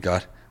 which we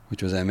got,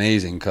 which was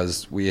amazing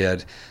because we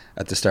had,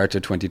 at the start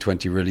of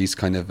 2020, released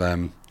kind of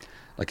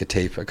like a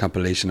tape, a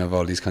compilation of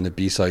all these kind of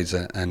B-sides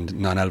and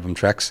non-album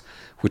tracks,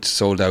 which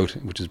sold out,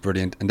 which was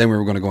brilliant. And then we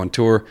were going to go on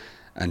tour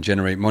and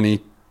generate money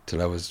to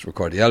allow us to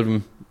record the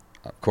album.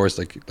 Of course,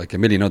 like a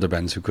million other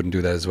bands who couldn't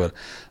do that as well.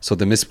 So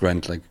the MISP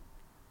grant like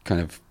kind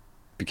of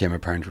became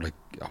apparent. We're like,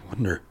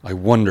 I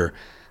wonder,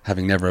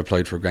 having never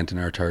applied for a grant in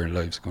our entire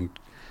lives,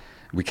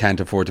 we can't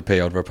afford to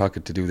pay out of our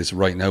pocket to do this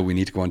right now. We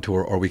need to go on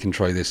tour, or we can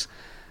try this.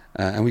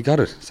 And we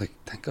got it. It's like,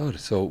 thank God.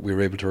 So we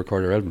were able to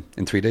record our album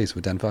in 3 days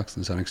with Dan Fox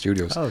in Sonic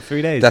Studios. Oh,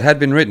 3 days. That had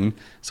been written,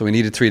 so we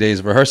needed 3 days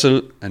of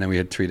rehearsal, and then we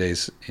had 3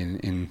 days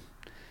in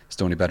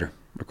Stony Batter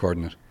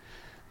recording it.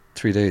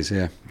 3 days,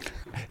 yeah.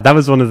 That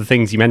was one of the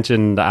things you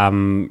mentioned,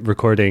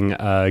 recording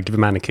a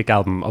Giveamanakick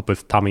album up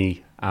with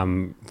Tommy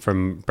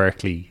from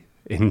Berkeley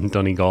in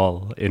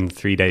Donegal in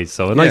 3 days.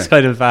 So a nice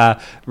kind of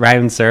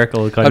round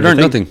circle kind I've of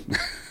learned thing. nothing.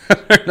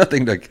 I've learned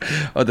nothing like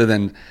other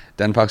than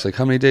Dan Fox like,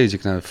 how many days you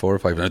can have? 4 or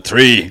 5? No,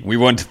 3. We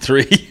want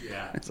 3.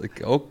 Yeah. It's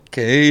like,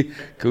 okay,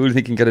 cool.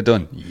 He can get it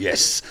done.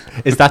 Yes.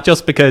 Is that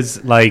just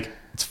because like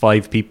it's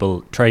 5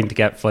 people trying to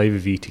get 5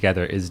 of you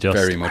together is just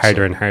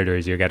harder and harder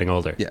as you're getting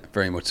older? Yeah,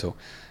 very much so.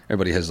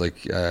 Everybody has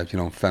like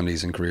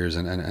families and careers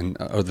and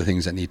other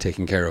things that need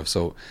taken care of.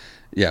 So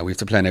yeah, we have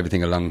to plan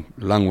everything a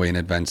long way in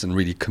advance and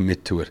really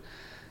commit to it.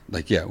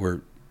 Like, yeah,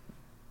 we're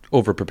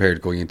over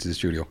prepared going into the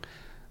studio,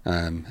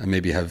 and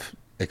maybe have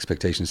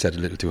expectations set a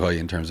little too high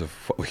in terms of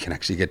what we can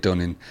actually get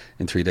done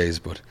in 3 days.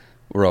 But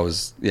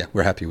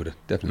we're happy with it,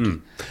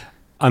 definitely.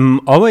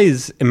 I'm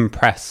always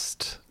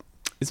impressed.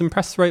 Is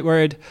impressed the right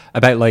word?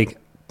 About like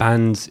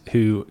bands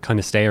who kind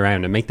of stay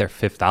around and make their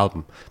 5th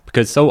album,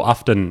 because so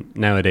often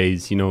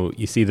nowadays,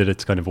 you see that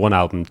it's kind of 1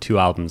 album, 2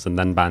 albums, and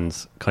then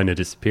bands kind of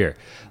disappear.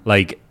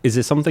 Like, is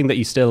it something that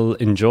you still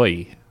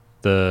enjoy,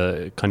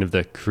 the kind of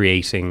the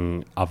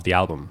creating of the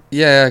album?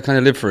 Yeah, I kind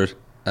of live for it,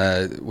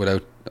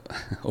 without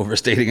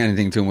overstating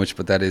anything too much,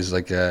 but that is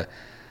like a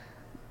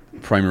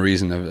primary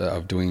reason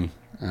of doing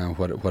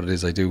what it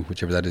is I do,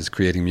 whichever that is,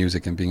 creating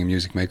music and being a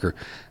music maker.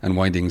 And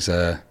Windings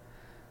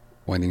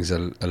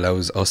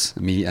allows us,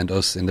 me and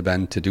us in the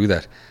band, to do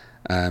that,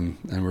 and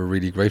we're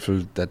really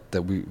grateful that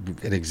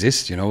it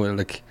exists.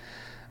 Like,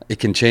 it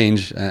can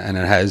change, and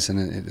it has, and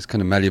it's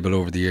kind of malleable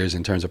over the years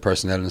in terms of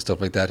personnel and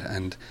stuff like that.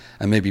 And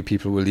maybe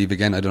people will leave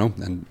again. I don't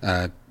know,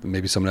 and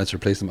maybe someone else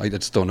replace them. I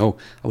just don't know.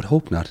 I would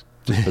hope not,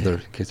 just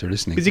in case they're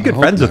listening. Because you're good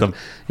friends with them.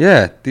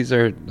 Yeah, these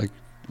are like,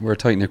 we're a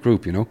tight knit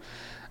group,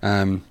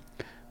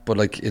 but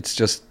like, it's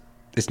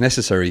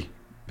necessary.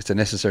 It's a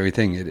necessary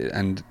thing,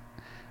 and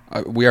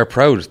we are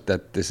proud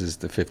that this is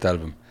the 5th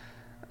album,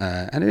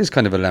 and it is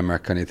kind of a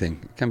landmark kind of thing.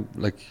 It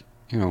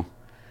can,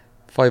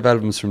 5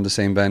 albums from the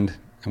same band,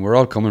 and we're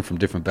all coming from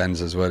different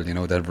bands as well,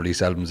 that have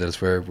released albums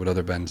elsewhere with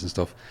other bands and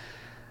stuff.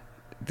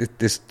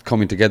 This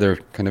coming together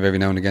kind of every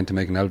now and again to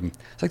make an album.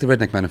 It's like the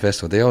Redneck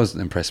Manifesto. They always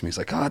impress me. It's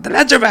like, oh, the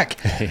lads are back.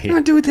 You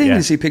want to do a thing. Yeah.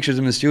 You see pictures of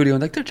them in the studio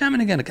and like, they're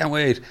jamming again. I can't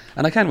wait.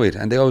 And I can't wait.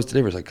 And they always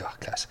deliver. It's like, oh,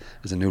 class.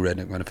 There's a new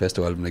Redneck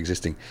Manifesto album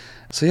existing.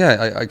 So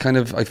yeah,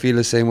 I feel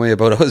the same way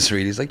about us,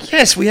 really. It's like,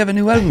 yes, we have a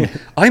new album.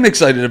 I'm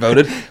excited about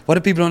it. What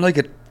if people don't like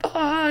it? Oh,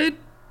 I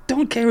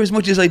don't care as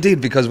much as I did,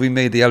 because we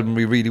made the album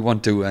we really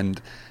want to, and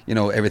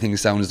everything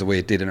sounds the way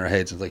it did in our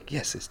heads. It's like,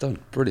 yes, it's done.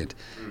 Brilliant.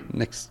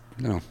 Next,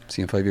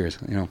 see you in 5 years,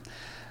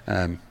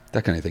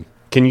 that kind of thing.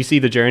 Can you see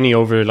the journey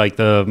over like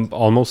the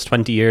almost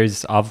 20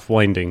 years of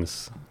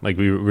Windings? Like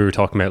we were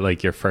talking about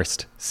like your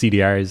first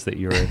CDRs that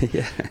you were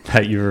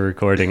that you were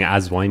recording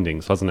as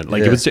Windings, wasn't it?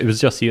 Like it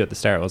was just you at the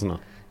start, wasn't it?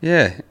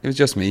 Yeah, it was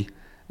just me,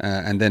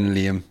 and then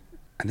Liam,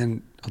 and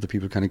then other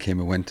people kind of came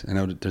and went. And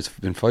now there's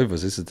been 5 of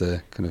us. This is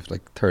the kind of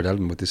like 3rd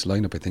album with this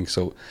lineup, I think.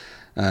 So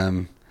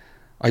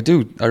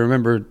I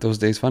remember those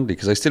days fondly,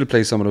 because I still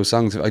play some of those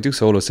songs. I do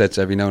solo sets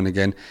every now and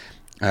again.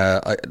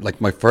 Like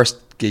my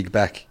first gig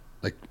back,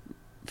 like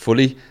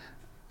fully,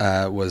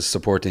 was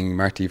supporting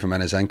Marty from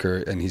Anna's Anchor,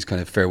 and his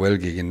kind of farewell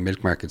gig in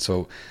Milk Market.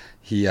 So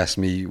he asked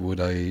me,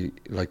 would I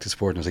like to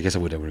support? And I was like, yes, I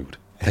would.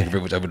 Thank you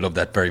very much. I would love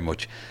that very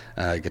much.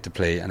 Get to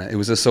play, and it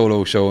was a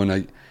solo show,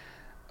 and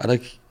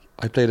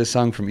I played a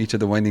song from each of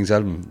the Windings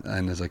album,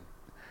 and I was like,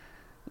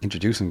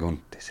 introducing,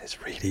 going, this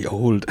is really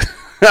old.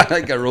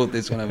 Like I wrote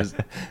this when I was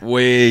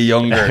way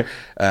younger,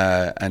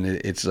 and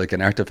it's like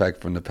an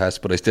artifact from the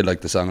past, but I still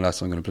like the song a lot,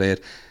 so I'm going to play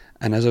it.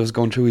 And as I was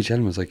going through each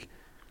album, I was like,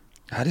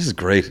 this is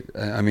great.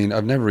 I mean,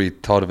 I've never really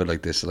thought of it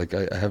like this. Like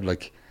I have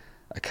like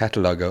a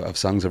catalogue of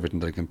songs I've written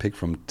that I can pick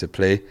from to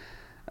play,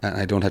 and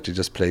I don't have to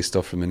just play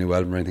stuff from a new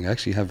album or anything. I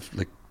actually have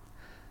like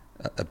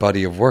a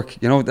body of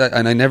work, you know,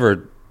 and I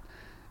never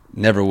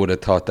would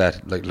have thought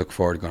that, like, look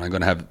forward, going, I'm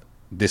going to have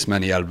this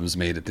many albums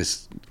made at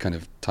this kind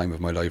of time of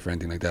my life or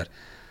anything like that.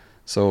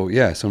 So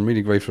yeah, so I'm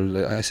really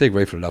grateful. I say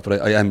grateful a lot,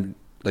 but I am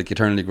like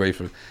eternally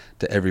grateful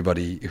to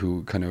everybody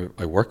who kind of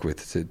I work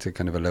with to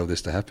kind of allow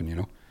this to happen, you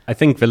know. I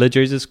think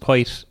Villagers is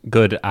quite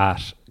good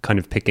at kind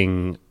of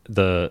picking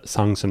the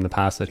songs from the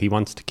past that he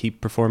wants to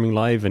keep performing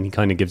live, and he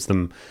kind of gives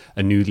them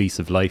a new lease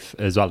of life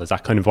as well. Is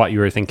that kind of what you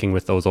were thinking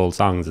with those old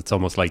songs? It's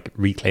almost like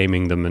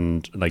reclaiming them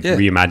and like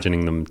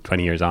reimagining them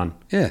 20 years on.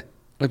 Yeah.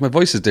 Like my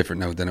voice is different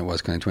now than it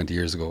was kind of 20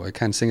 years ago. I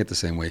can't sing it the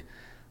same way.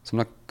 So I'm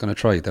not going to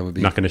try. That would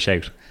be... Not going to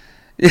shout?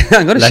 Yeah,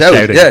 I'm going to shout.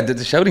 Shouting. Yeah,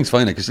 the shouting's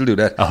fine. I can still do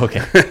that. Oh,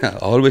 okay. I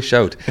always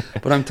shout.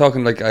 But I'm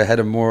talking like I had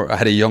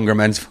a younger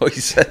man's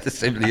voice.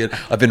 Simply,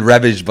 I've been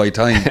ravaged by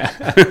time.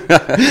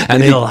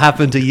 And it'll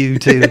happen to you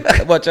too.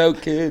 Watch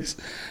out, kids.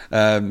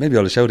 Maybe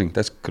all the shouting.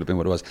 That could have been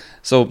what it was.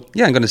 So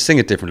yeah, I'm going to sing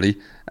it differently.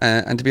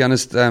 And to be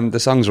honest, the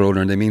songs are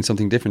older and they mean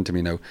something different to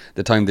me now.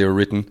 The time they were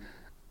written,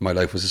 my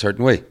life was a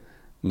certain way.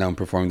 Now I'm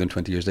performing them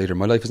 20 years later.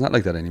 My life is not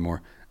like that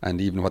anymore.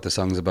 And even what the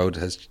song's about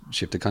has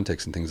shifted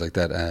context and things like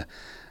that.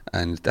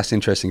 And that's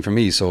interesting for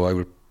me. So I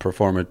will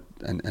perform it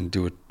and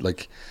do it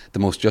like the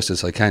most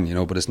justice I can, you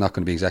know, but it's not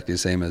going to be exactly the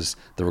same as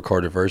the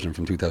recorded version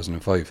from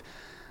 2005.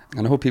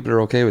 And I hope people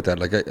are okay with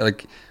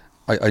that.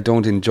 I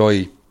don't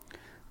enjoy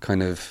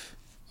kind of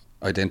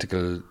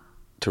identical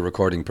to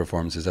recording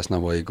performances. That's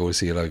not why I go to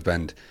see a live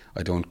band.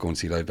 I don't go and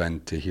see a live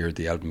band to hear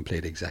the album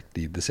played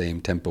exactly the same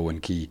tempo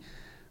and key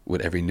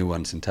with every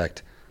nuance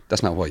intact.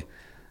 That's not why.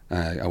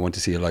 I want to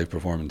see a live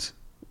performance,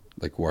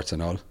 like warts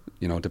and all,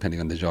 you know, depending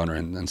on the genre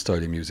and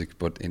style of music.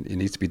 But it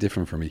needs to be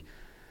different for me,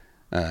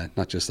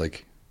 not just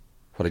like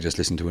what I just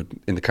listened to it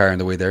in the car on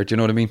the way there. Do you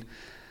know what I mean?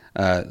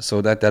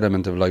 So that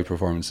element of live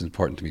performance is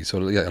important to me.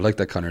 So yeah, I like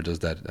that Conor does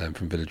that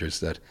from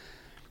Villagers, that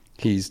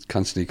he's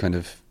constantly kind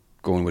of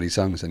going with his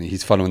songs and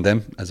he's following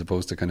them as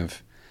opposed to kind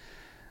of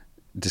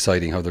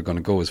deciding how they're going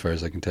to go, as far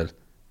as I can tell.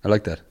 I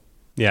like that.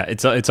 Yeah,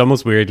 it's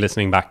almost weird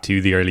listening back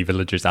to the early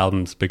Villagers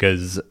albums,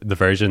 because the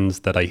versions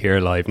that I hear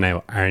live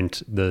now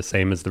aren't the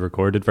same as the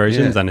recorded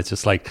versions, and it's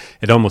just like,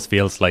 it almost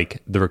feels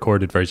like the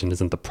recorded version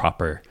isn't the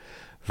proper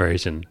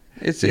version.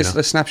 It's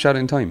a snapshot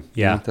in time.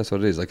 Yeah. You know, that's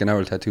what it is, like an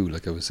hour tattoo,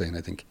 like I was saying,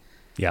 I think.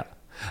 Yeah.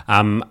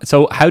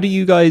 So how do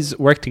you guys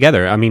work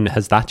together? I mean,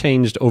 has that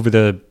changed over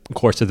the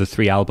course of the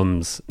 3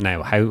 albums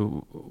now?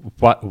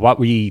 What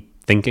were you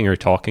thinking or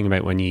talking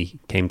about when you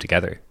came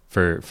together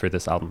for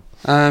this album?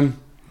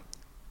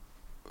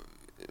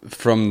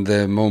 From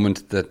the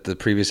moment that the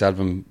previous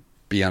album,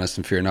 Be Honest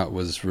and Fear Not,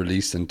 was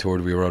released and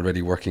toured, we were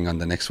already working on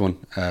the next one,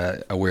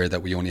 aware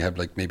that we only have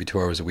like maybe 2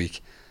 hours a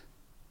week,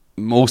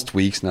 most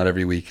weeks, not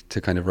every week,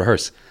 to kind of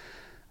rehearse.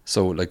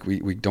 So like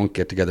we don't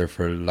get together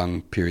for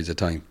long periods of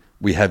time.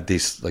 We have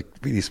this like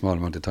really small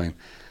amount of time,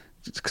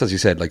 because you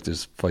said, like,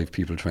 there's 5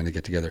 people trying to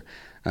get together.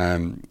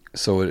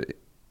 So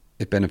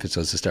it benefits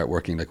us to start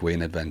working like way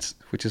in advance,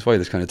 which is why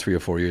there's kind of 3 or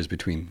 4 years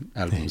between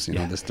albums, you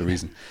know. That's the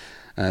reason.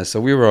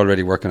 So we were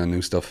already working on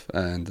new stuff,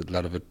 and a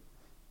lot of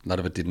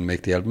it didn't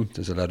make the album.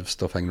 There's a lot of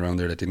stuff hanging around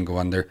there that didn't go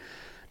on there,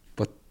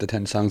 but the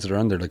 10 songs that are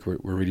on there, like, we're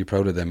really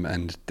proud of them,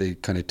 and they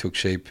kind of took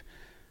shape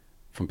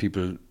from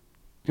people, you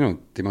know,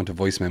 the amount of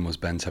voice memos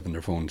bands have on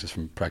their phone just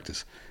from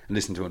practice, and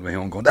listen to it on my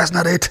own going, that's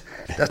not it.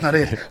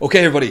 Okay,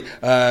 everybody,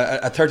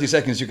 at 30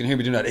 seconds you can hear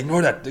me doing that,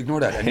 ignore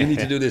that, and you need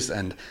to do this,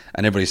 and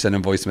everybody's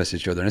sending voice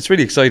message to each other, and it's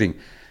really exciting.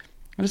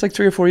 And it's like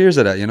 3 or 4 years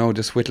of that, you know,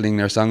 just whittling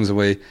their songs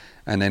away,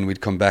 and then we'd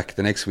come back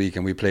the next week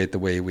and we play it the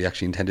way we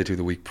actually intended to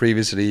the week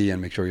previously,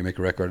 and make sure you make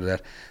a record of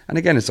that. And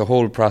again, it's a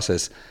whole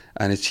process,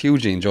 and it's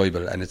hugely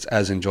enjoyable, and it's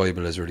as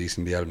enjoyable as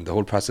releasing the album. The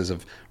whole process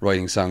of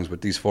writing songs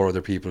with these 4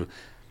 other people,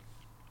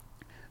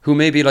 who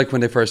maybe, like,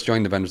 when they first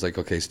joined the band, was like,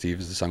 okay, Steve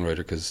is the songwriter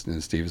because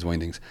Steve is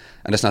Windings,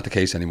 and that's not the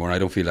case anymore. I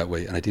don't feel that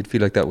way, and I did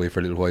feel like that way for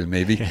a little while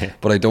maybe,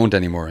 but I don't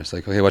anymore. It's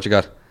like, okay, what you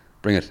got?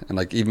 Bring it. And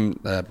like, even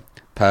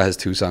Pa has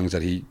 2 songs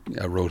that he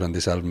wrote on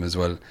this album as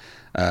well,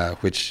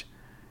 which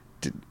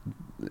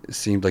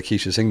seemed like he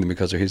should sing them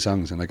because they're his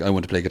songs. And like, I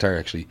want to play guitar,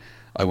 actually.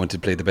 I want to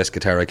play the best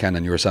guitar I can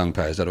on your song,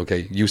 Pa. Is that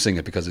okay? You sing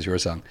it because it's your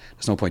song.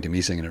 There's no point in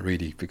me singing it,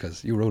 really,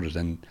 because you wrote it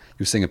and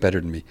you sing it better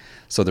than me.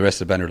 So the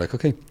rest of the band are like,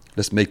 okay,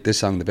 let's make this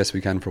song the best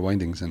we can for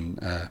Windings, and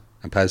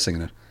Pa's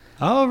singing it.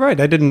 Oh, right.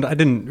 I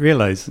didn't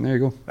realise. There you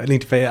go. I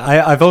need to pay.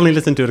 I've only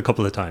listened to it a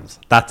couple of times.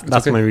 That's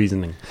okay. My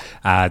reasoning,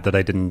 that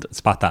I didn't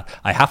spot that.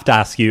 I have to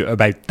ask you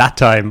about that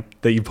time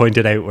that you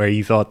pointed out where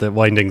you thought that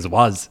Windings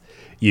was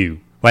you.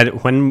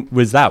 When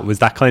was that? Was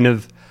that kind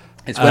of...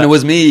 It's when it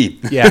was me.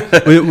 Yeah.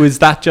 Was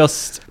that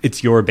just,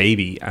 it's your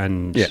baby?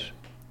 And yeah,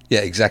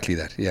 exactly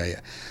that. Yeah.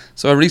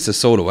 So I released a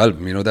solo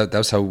album, you know, that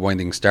was how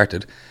Windings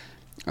started.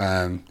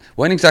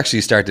 Windings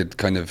actually started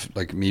kind of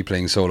like me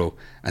playing solo,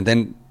 and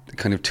then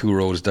kind of two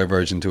roads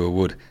diverged into a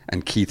wood,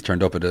 and Keith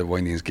turned up at a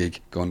Windings gig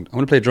going, I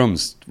want to play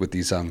drums with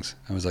these songs.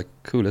 I was like,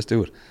 cool, let's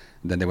do it.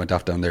 And then they went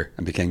off down there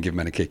and became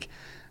Giveamanakick.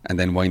 And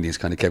then Windings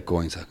kind of kept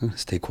going, so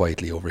let's stay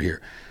quietly over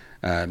here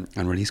and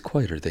release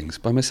quieter things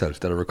by myself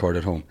that I record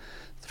at home.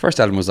 The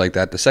first album was like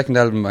that. The second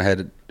album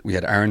we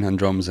had Aaron on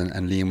drums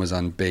and Liam was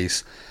on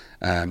bass,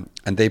 and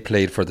they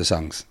played for the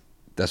songs.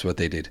 That's what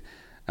they did.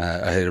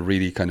 I had a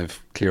really kind of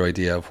clear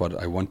idea of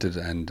what I wanted,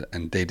 and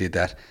they did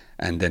that,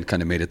 and then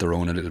kind of made it their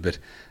own a little bit,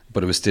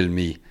 but it was still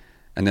me.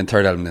 And then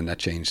third album, then that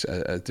changed.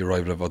 At the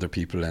arrival of other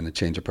people and a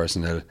change of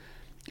personnel,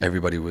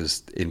 everybody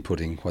was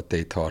inputting what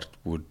they thought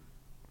would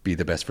be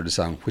the best for the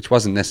song, which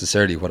wasn't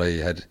necessarily what I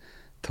had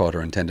thought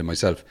or intended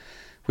myself,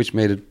 which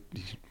made it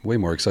way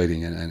more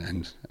exciting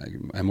and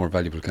a more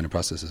valuable kind of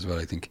process as well,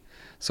 I think.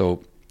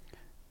 So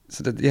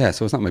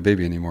it's not my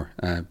baby anymore,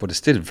 but it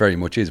still very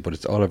much is. But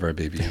it's all of our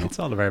baby, you know. It's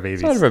all of our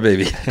babies. It's all of our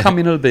baby,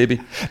 communal baby.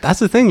 That's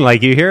the thing.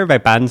 Like, you hear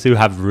about bands who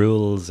have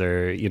rules,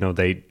 or you know,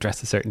 they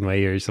dress a certain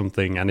way or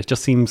something, and it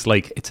just seems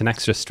like it's an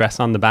extra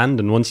stress on the band.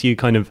 And once you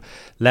kind of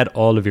let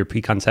all of your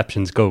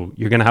preconceptions go,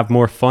 you're going to have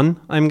more fun.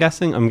 I'm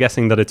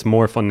guessing that it's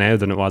more fun now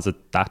than it was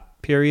at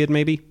that period,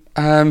 maybe.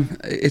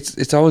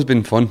 It's always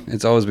been fun.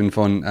 It's always been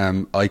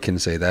fun. I can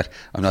say that.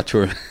 I'm not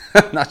sure.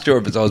 I'm not sure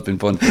if it's always been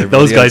fun for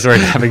everybody Those guys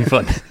weren't having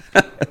fun.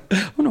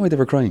 Oh no, they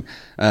were crying.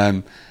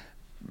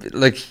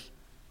 Like,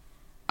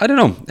 I don't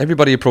know.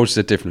 Everybody approaches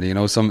it differently. You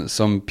know,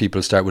 some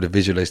people start with a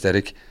visual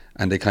aesthetic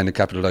and they kind of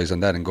capitalize on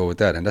that and go with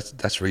that, and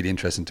that's really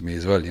interesting to me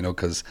as well. You know,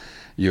 because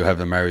you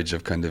have a marriage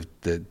of kind of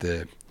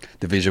the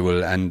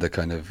visual and the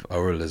kind of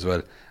oral as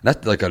well. And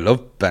that, like, I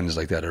love bands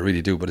like that. I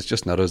really do. But it's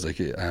just not us. Like,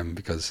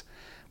 because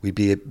we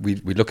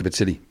look a bit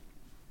silly.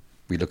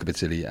 We look a bit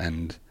silly,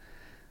 and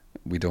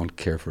we don't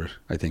care for it.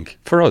 I think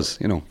for us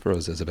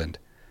as a band.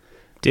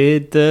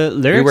 Did the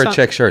lyrics? We wear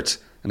check shirts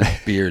and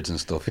have beards and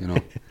stuff, you know,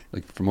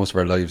 like for most of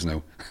our lives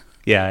now.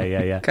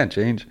 Yeah. Can't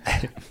change.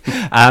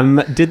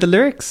 Did the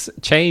lyrics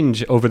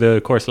change over the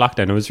course of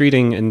lockdown? I was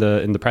reading in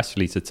the press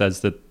release, it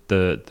says that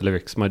the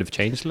lyrics might have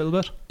changed a little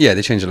bit. Yeah,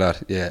 they changed a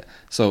lot. Yeah.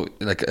 So,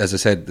 like, as I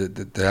said,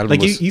 the album.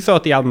 Like, you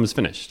thought the album was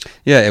finished?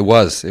 Yeah, it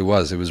was. It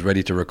was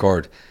ready to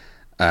record,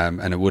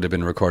 and it would have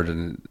been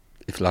recorded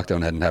if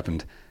lockdown hadn't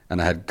happened.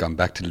 And I had gone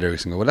back to the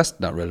lyrics and go, well, that's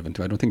not relevant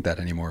to me. I don't think that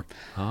anymore.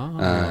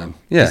 Oh.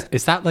 Yeah.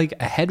 Is that like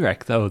a head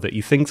wreck, though, that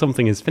you think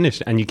something is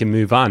finished and you can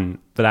move on,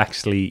 but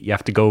actually you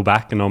have to go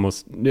back and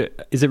almost...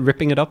 Is it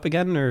ripping it up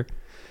again, or...?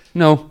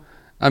 No.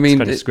 I mean,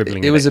 kind of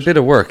it was a bit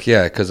of work,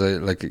 yeah, because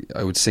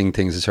I would sing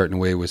things a certain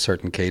way with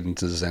certain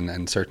cadences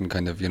and certain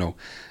kind of, you know,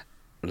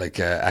 like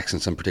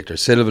accents on particular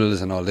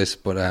syllables and all this,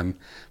 but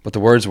the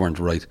words weren't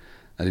right.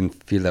 I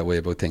didn't feel that way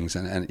about things,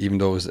 and even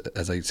though it was,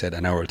 as I said,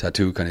 an oral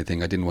tattoo kind of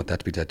thing, I didn't want that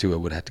to be tattoo. I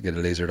would have to get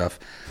it lasered off.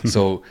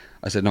 So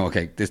I said, no,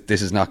 okay,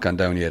 this has not gone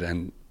down yet,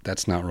 and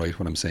that's not right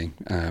what I'm saying.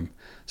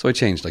 So I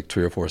changed like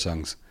 3 or 4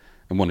 songs,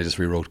 and one I just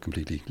rewrote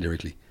completely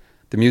lyrically.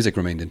 The music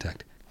remained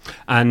intact.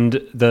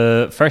 And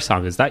the first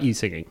song, is that you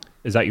singing?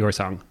 Is that your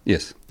song?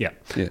 Yes.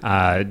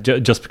 Yeah.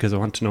 Just because I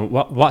want to know,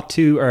 what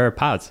two are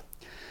paths?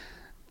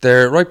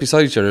 They're right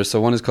beside each other. So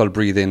one is called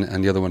Breathe In,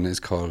 and the other one is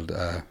called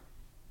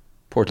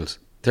Portals.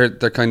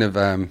 They're kind of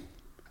I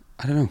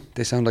don't know.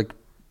 They sound like,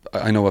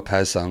 I know what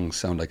Paz songs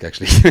sound like,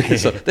 actually.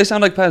 So they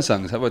sound like Paz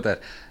songs. How about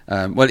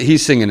that? Well,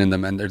 he's singing in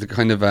them, and they're the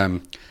kind of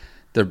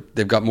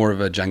they've got more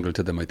of a jangle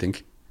to them, I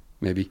think,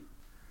 maybe.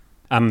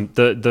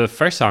 The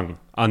first song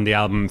on the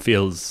album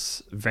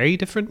feels very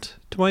different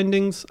to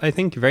Windings. I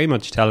think very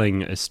much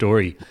telling a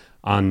story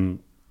on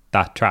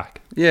that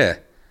track. Yeah,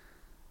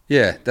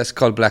 that's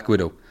called Black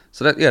Widow.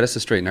 So that's a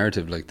straight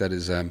narrative. Like, that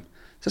is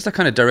just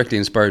kind of directly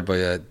inspired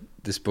by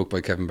this book by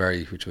Kevin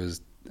Barry, which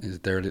was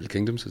There Are Little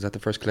Kingdoms. Was that the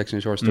first collection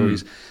of short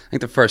stories? I think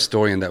the first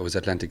story in that was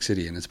Atlantic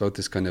City, and it's about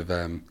this kind of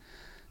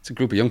it's a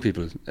group of young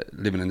people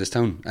living in this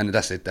town, and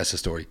that's it. That's the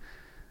story.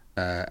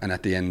 And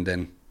at the end,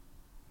 then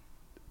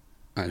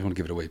I don't want to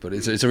give it away, but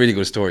it's a really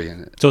good story.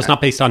 And so it's not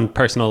based on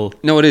personal.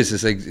 No, it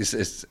is.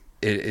 It's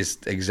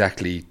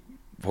exactly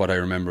what I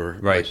remember.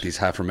 Right. Like these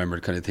half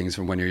remembered kind of things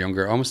from when you're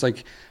younger, almost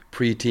like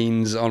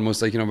pre-teens,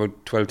 almost like, you know,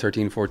 about 12,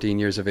 13, 14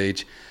 years of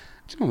age.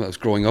 You know, I was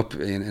growing up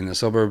in a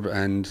suburb,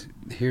 and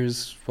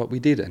here's what we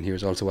did, and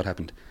here's also what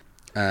happened.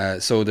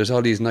 So there's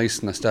all these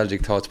nice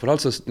nostalgic thoughts, but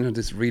also, you know,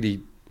 these really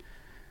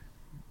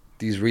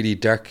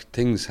dark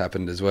things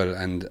happened as well.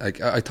 And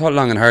I thought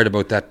long and hard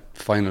about that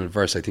final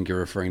verse I think you're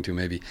referring to,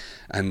 maybe.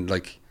 And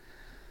like,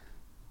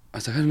 I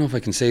was like, I don't know if I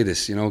can say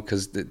this, you know,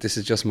 because this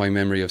is just my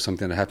memory of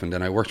something that happened.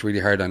 And I worked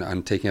really hard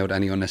on taking out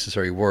any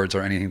unnecessary words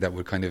or anything that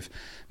would kind of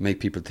make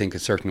people think a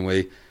certain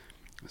way.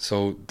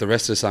 So the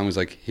rest of the song was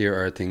like, here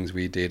are things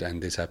we did,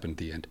 and this happened at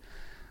the end.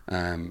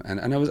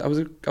 And I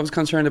was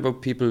concerned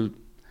about people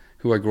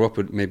who I grew up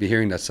with maybe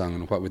hearing that song,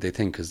 and what would they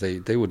think, because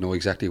they would know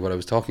exactly what I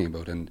was talking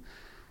about, and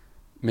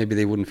maybe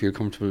they wouldn't feel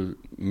comfortable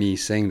me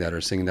saying that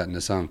or singing that in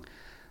a song.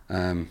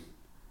 I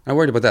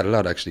worried about that a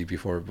lot, actually,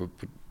 before, but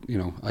you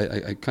know,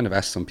 I kind of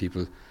asked some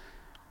people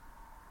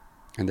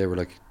and they were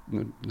like,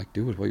 no, like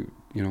do it. Why,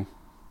 you know,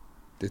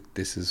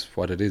 this is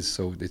what it is.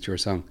 So it's your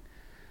song.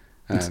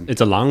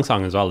 It's a long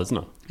song as well, isn't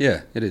it?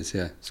 Yeah, it is.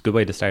 Yeah, it's a good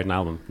way to start an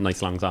album.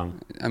 Nice long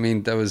song. I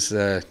mean, that was.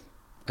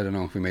 I don't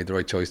know if we made the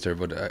right choice there,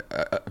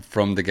 but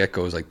from the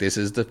get-go, I was like, this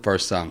is the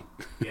first song.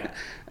 Yeah.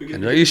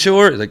 And are you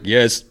sure? Like,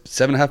 yes,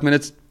 7.5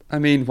 minutes. I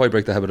mean, why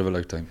break the habit of a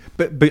lifetime?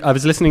 But I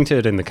was listening to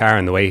it in the car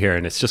on the way here,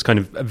 and it's just kind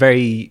of a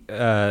very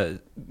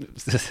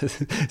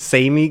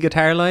samey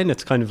guitar line.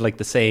 It's kind of like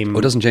the same. Oh,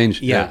 it doesn't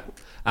change. Yeah.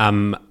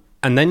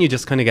 And then you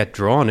just kind of get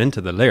drawn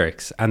into the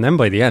lyrics. And then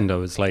by the end, I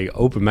was like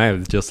open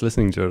mouthed just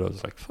listening to it. I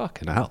was like,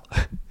 fucking hell.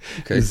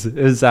 Okay. It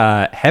was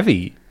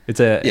heavy. It's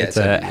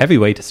a heavy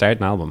way to start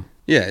an album.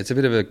 Yeah, it's a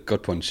bit of a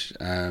gut punch.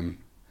 And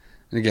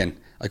again,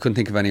 I couldn't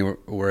think of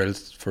anywhere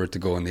else for it to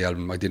go on the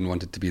album. I didn't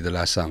want it to be the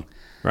last song.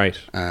 Right.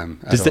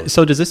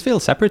 So does this feel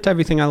separate to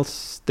everything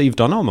else that you've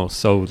done almost?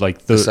 So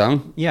like the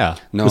song? Yeah.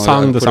 No, the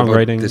song, the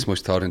songwriting. This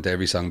much thought into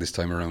every song this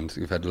time around.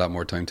 We've had a lot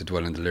more time to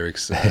dwell on the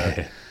lyrics.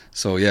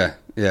 So yeah.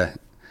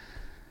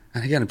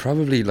 And again,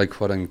 probably like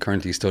what I'm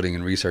currently studying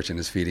and researching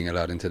is feeding a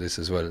lot into this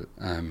as well.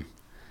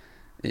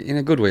 In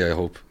a good way, I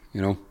hope.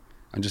 You know,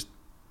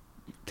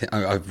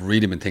 I've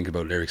really been thinking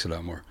about lyrics a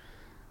lot more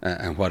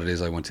and what it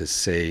is I want to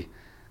say.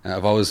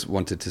 I've always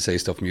wanted to say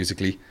stuff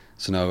musically,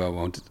 so now I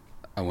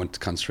want to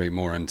concentrate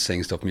more on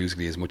saying stuff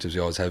musically as much as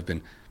we always have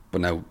been,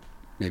 but now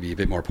maybe a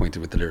bit more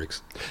pointed with the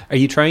lyrics. Are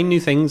you trying new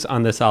things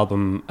on this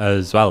album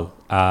as well?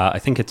 I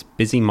think it's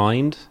Busy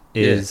Mind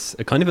is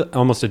a kind of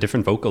almost a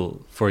different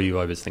vocal for you,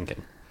 I was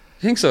thinking.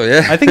 I think so,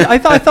 yeah. I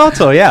thought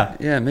so, yeah.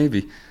 Yeah,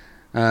 maybe.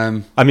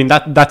 I mean,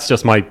 that's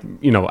just my,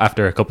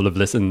 after a couple of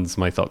listens,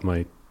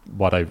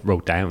 what I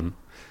wrote down.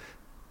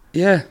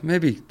 Yeah,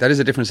 maybe. That is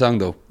a different song,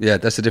 though. Yeah,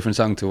 that's a different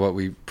song to what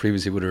we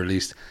previously would have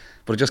released.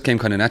 But it just came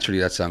kind of naturally,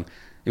 that song.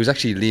 It was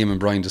actually Liam and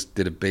Brian just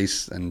did a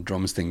bass and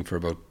drums thing for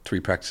about 3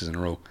 practices in a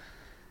row.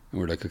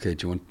 And we're like, okay,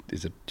 do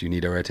you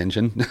need our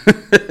attention?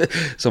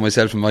 So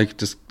myself and Mike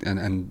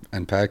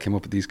and Pa came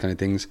up with these kind of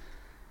things.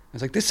 I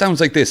was like, this sounds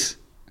like this.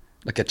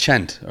 Like a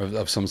chant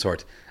of some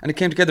sort. And it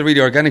came together really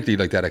organically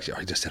like that, actually.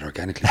 I just said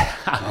organically.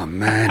 Oh,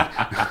 man.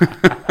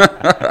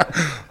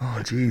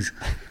 Oh, jeez.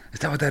 Is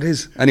that what that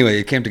is? Anyway,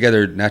 it came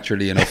together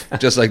naturally enough,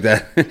 just like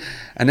that.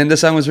 And then the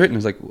song was written. I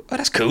was like, oh,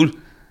 that's cool.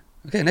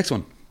 Okay, next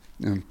one.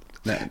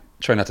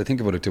 Try not to think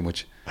about it too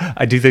much.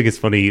 I do think it's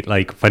funny,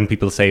 like when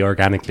people say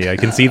organically, I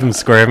can see them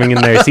squirming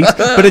in their seats.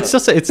 But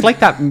it's like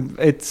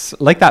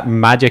that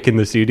magic in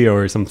the studio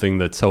or something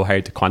that's so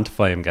hard to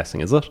quantify, I'm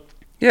guessing, is it?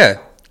 Yeah.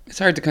 It's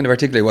hard to kind of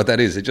articulate what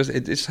that is. It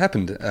just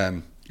happened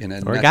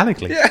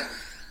organically. Yeah,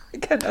 I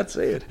cannot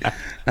say it.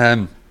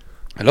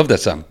 I love that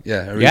song. Yeah,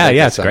 I really yeah, like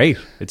that it's song. great.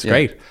 It's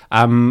great.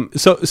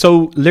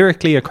 So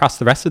lyrically across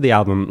the rest of the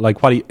album, like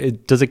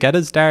does it get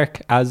as dark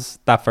as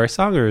that first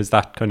song, or is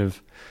that kind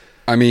of?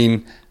 I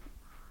mean,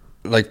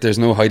 like there's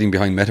no hiding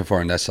behind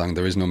metaphor in that song.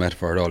 There is no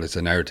metaphor at all. It's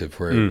a narrative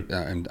where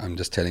I'm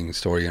just telling a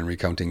story and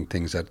recounting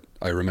things that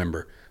I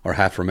remember or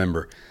half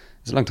remember.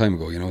 It's a long time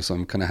ago, so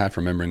I'm kind of half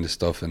remembering this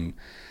stuff and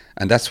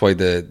that's why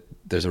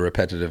there's a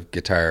repetitive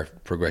guitar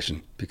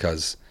progression,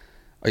 because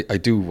I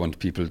do want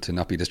people to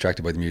not be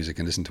distracted by the music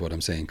and listen to what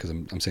I'm saying, because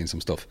I'm saying some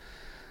stuff.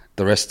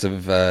 The rest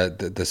of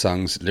the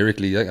songs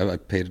lyrically, I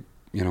paid,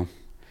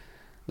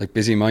 like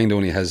Busy Mind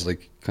only has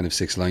like kind of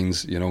 6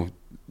 lines,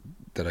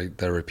 that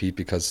I repeat,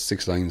 because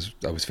 6 lines,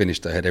 I was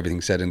finished. I had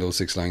everything said in those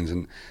 6 lines,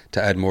 and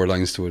to add more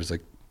lines to it is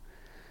like,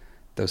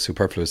 that was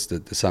superfluous.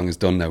 The song is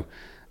done now.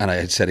 And I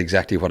had said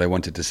exactly what I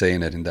wanted to say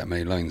in it in that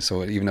many lines.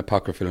 So even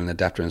apocryphal and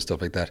adapter and stuff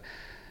like that,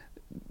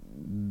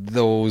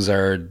 those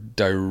are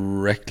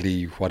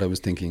directly what I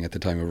was thinking at the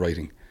time of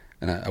writing.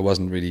 And I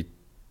wasn't really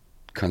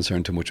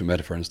concerned too much with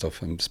metaphor and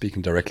stuff. I'm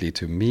speaking directly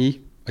to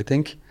me, I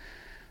think.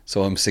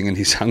 So I'm singing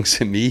these songs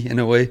to me in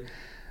a way.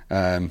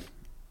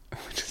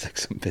 Which is like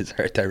some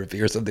bizarre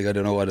therapy or something. I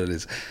don't know what it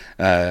is.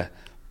 But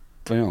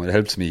it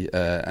helps me.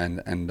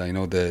 And I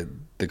know the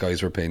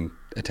guys were paying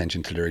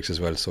attention to lyrics as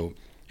well. So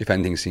if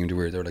anything seemed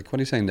weird, they're like, what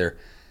are you saying there?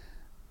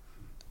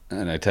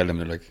 And I tell them,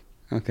 they're like,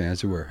 okay,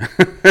 as you were.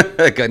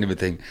 Kind of a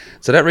thing.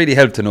 So that really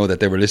helped to know that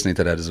they were listening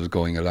to that as it was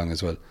going along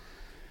as well.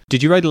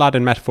 Did you write a lot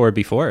in metaphor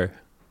before?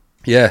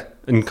 Yeah.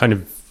 And kind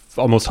of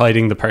almost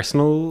hiding the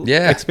personal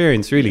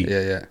experience, really?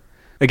 Yeah.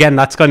 Again,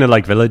 that's kind of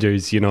like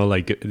Villagers,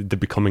 like the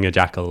becoming a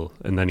jackal,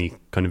 and then he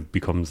kind of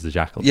becomes the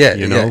jackal. Yeah,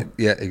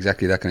 yeah,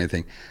 exactly, that kind of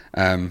thing.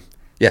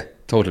 Yeah,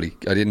 totally.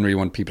 I didn't really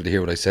want people to hear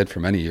what I said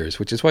for many years,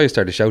 which is why I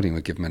started shouting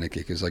with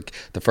Giveamanakick. It's like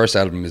the first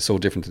album is so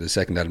different to the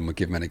second album with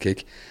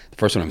Giveamanakick. The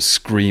first one I'm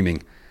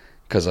screaming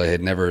because I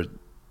had never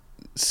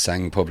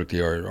sang publicly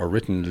or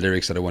written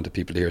lyrics that I wanted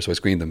people to hear, so I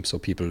screamed them so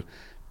people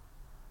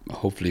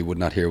hopefully would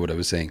not hear what I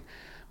was saying.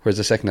 Whereas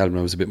the second album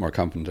I was a bit more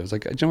confident. I was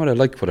like, do you know what, I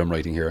like what I'm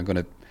writing here. I'm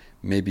going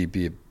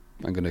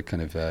to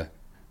kind of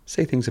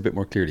say things a bit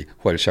more clearly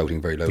while shouting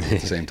very loudly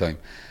at the same time.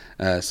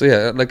 So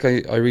yeah, like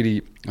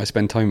I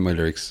spend time in my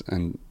lyrics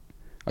and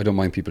I don't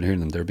mind people hearing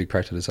them. They're a big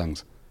part of the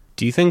songs.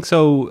 Do you think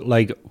so,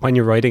 like when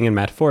you're writing in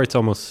metaphor, it's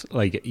almost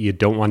like you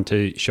don't want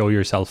to show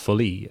yourself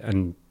fully,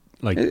 and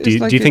like do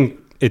you think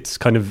it's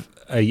kind of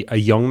a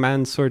young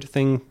man sort of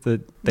thing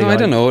that they I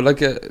don't know,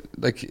 like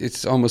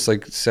it's almost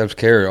like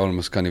self-care,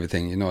 almost kind of a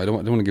thing, you know. I don't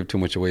want to give too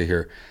much away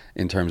here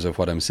in terms of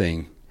what I'm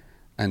saying,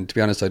 and to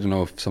be honest, I don't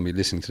know if somebody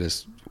listening to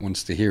this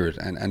wants to hear it,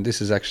 and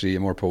this is actually a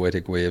more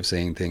poetic way of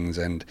saying things,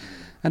 and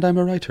I'm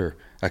a writer,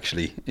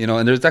 actually, you know,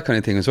 and there's that kind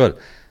of thing as well,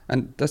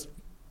 and that's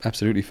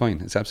absolutely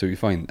fine. It's absolutely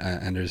fine,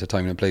 and there's a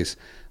time and a place.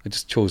 I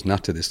just chose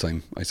not to this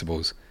time, I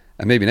suppose,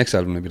 and maybe next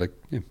album I'll be like,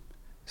 yeah,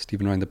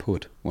 Stephen Ryan the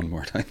Poet one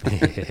more time. I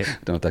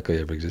don't know if that guy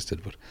ever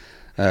existed, but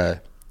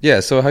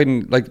so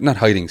hiding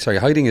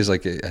is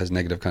like, it has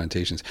negative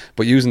connotations,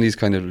 but using these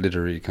kind of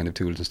literary kind of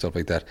tools and stuff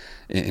like that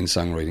in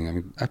songwriting, I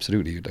mean,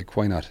 absolutely, like,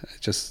 why not? It's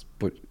just,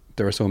 but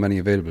there are so many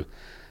available,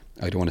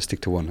 I don't want to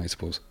stick to one, I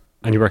suppose.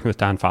 And you're working with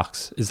Dan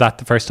Fox. Is that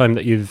the first time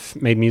that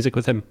you've made music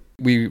with him?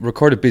 We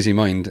recorded Busy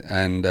Mind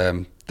and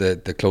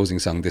the closing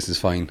song, This Is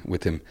Fine,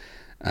 with him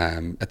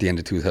at the end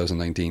of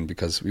 2019,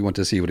 because we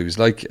wanted to see what he was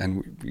like,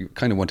 and we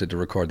kind of wanted to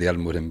record the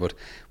album with him, but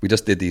we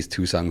just did these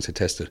 2 songs to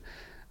test it,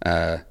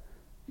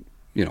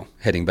 you know,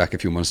 heading back a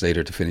few months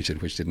later to finish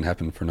it, which didn't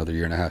happen for another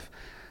year and a half.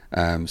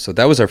 So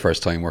that was our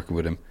first time working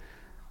with him,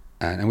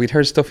 and we'd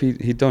heard stuff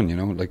he'd done, you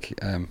know, like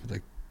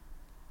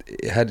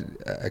it had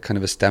a kind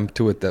of a stamp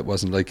to it that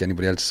wasn't like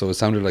anybody else, so it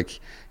sounded like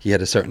he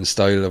had a certain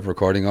style of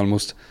recording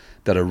almost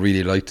that I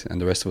really liked and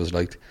the rest of us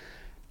liked.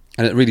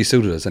 And it really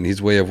suited us, and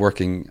his way of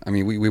working, I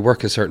mean, we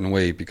work a certain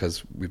way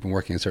because we've been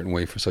working a certain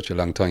way for such a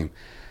long time,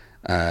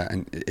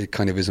 and it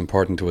kind of is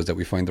important to us that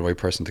we find the right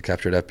person to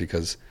capture that,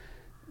 because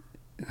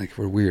like,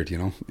 we're weird, you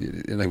know,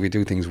 like, we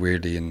do things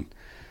weirdly, and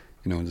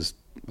you know, there's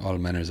all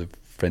manners of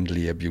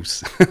friendly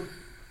abuse.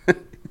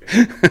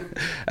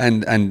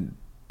 and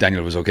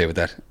Daniel was okay with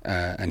that,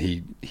 and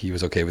he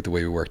was okay with the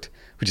way we worked,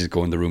 which is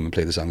go in the room and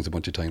play the songs a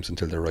bunch of times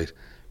until they're right.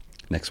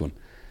 Next one.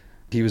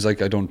 He was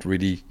like, I don't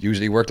really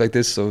usually work like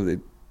this, so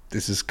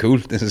this is cool.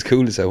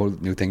 It's a whole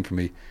new thing for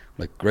me.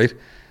 Like, great.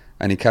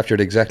 And he captured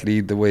exactly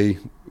the way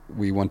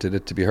we wanted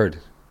it to be heard.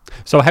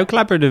 So how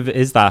collaborative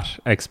is that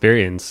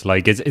experience?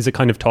 Like, is it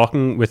kind of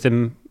talking with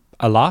him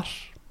a lot?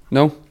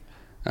 No.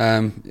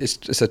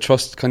 It's a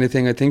trust kind of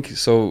thing, I think.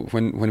 So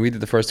when we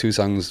did the first 2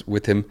 songs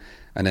with him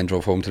and then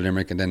drove home to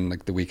Limerick, and then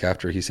like the week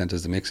after he sent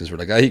us the mixes, we're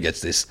like, he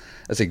gets this.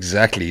 That's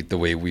exactly the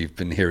way we've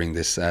been hearing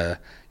this, you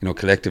know,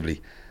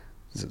 collectively.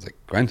 So it's like,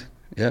 grand.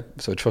 Yeah,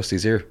 so trust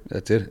his ear,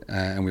 that's it.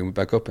 And we went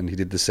back up and he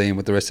did the same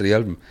with the rest of the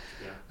album.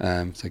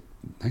 It's like,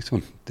 nice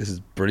one. This is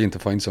brilliant to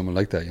find someone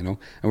like that, you know.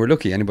 And we're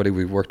lucky, anybody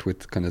we've worked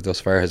with kind of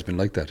thus far has been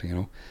like that,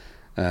 you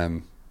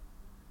know.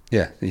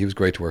 Yeah, he was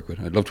great to work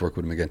with. I'd love to work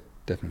with him again,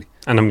 definitely.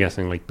 And I'm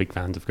guessing like big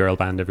fans of girl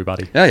band,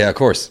 everybody. Yeah, of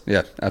course.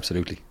 Yeah,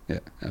 absolutely.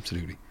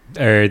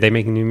 Are they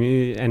making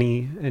new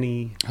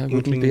any I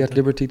wouldn't be at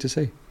liberty to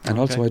say. And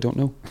also I don't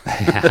know.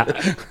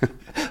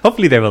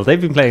 Hopefully they will.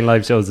 They've been playing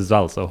live shows as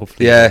well, so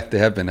hopefully. Yeah, they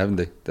have been, haven't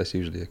they? That's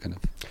usually a kind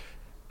of...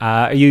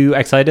 Are you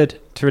excited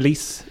to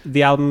release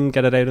the album,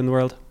 get it out in the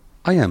world?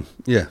 I am,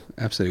 yeah,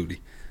 absolutely.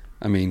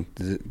 I mean,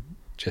 the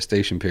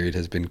gestation period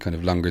has been kind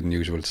of longer than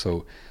usual,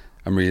 so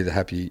I'm really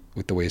happy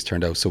with the way it's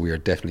turned out. So we are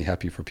definitely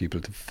happy for people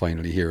to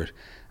finally hear it.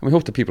 And we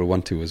hope that people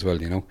want to as well,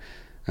 you know.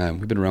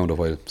 We've been around a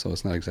while, so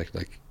it's not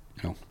exactly like,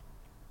 you know,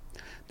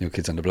 New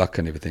Kids on the Block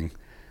kind of a thing.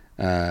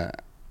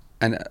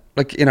 And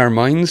like, in our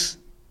minds,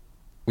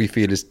 we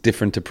feel it's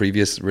different to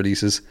previous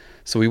releases,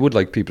 so we would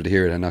like people to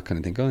hear it and not kind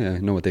of think, oh yeah, I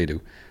know what they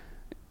do.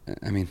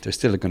 I mean, there's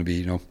still going to be,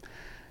 you know,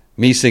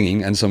 me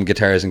singing and some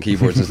guitars and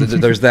keyboards.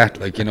 There's that,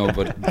 like, you know,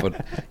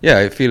 but yeah,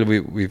 I feel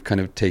we've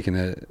kind of taken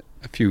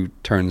a few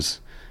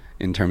turns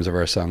in terms of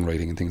our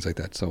songwriting and things like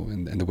that, so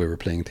and the way we're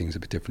playing things a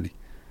bit differently.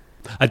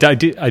 I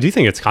do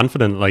think it's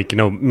confident, like, you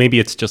know, maybe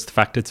it's just the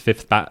fact it's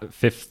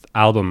fifth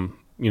album,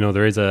 you know,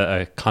 there is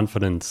a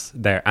confidence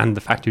there, and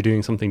the fact you're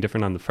doing something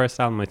different on the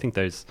first album, I think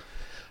it's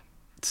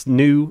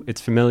new,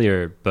 it's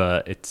familiar,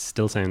 but it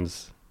still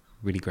sounds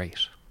really great.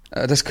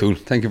 That's cool.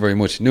 Thank you very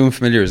much. New and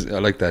familiar, I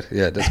like that.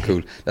 Yeah, that's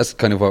cool. That's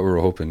kind of what we were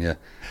hoping, yeah.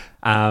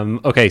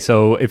 Okay,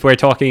 so if we're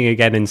talking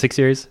again in 6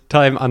 years'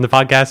 time on the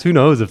podcast, who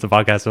knows if the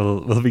podcast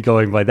will be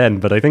going by then,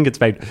 but I think it's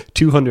about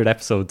 200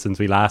 episodes since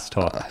we last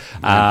talked.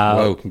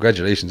 Wow,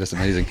 congratulations, that's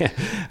amazing.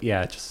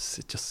 Yeah,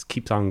 it just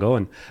keeps on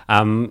going.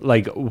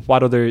 Like,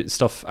 what other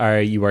stuff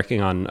are you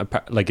working on?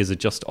 Like, is it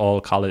just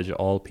all college,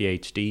 all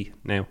PhD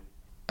now?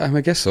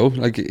 I guess so.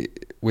 Like,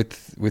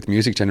 with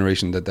music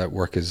generation, that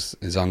work is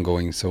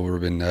ongoing. So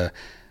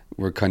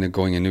we're kind of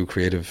going in new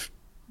creative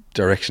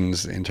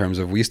directions in terms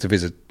of, we used to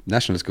visit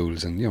national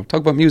schools and, you know,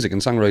 talk about music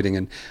and songwriting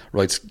and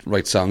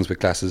write songs with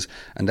classes,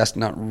 and that's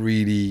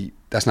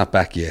not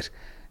back yet.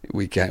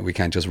 We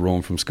can't just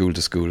roam from school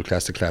to school,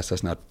 class to class.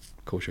 That's not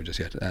kosher just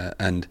yet.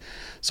 And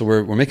so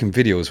we're making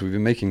videos. We've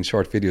been making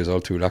short videos all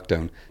through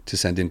lockdown to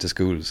send into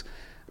schools,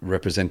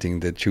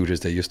 representing the tutors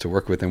they used to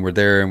work with, and we're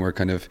there, and we're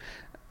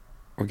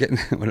getting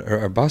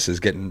our boss is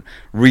getting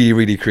really,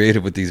 really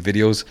creative with these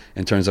videos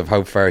in terms of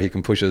how far he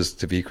can push us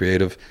to be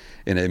creative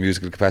in a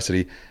musical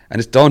capacity, and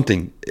it's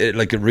daunting, it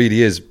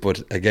really is,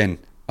 but again,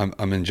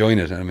 I'm enjoying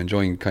it, and I'm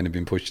enjoying kind of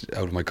being pushed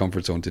out of my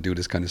comfort zone to do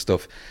this kind of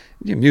stuff,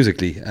 you know,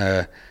 musically.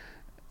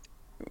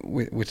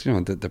 with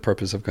the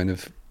purpose of kind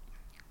of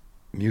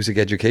music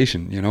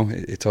education.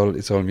 It's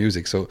all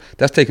music, so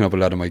that's taken up a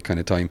lot of my kind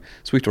of time.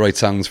 So we have to write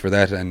songs for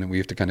that, and we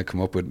have to kind of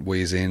come up with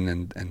ways in,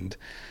 and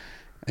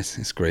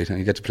it's great. And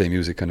you get to play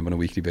music kind of on a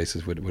weekly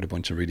basis with a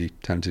bunch of really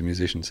talented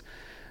musicians.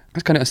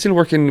 I'm still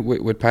working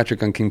with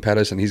Patrick on King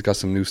Palace, and he's got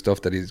some new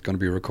stuff that he's going to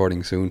be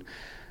recording soon.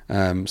 So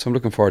I'm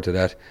looking forward to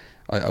that.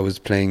 I was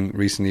playing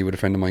recently with a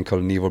friend of mine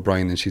called Niamh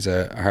O'Brien, and she's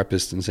a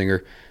harpist and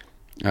singer.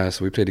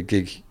 So we played a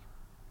gig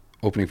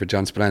opening for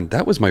John Spillane.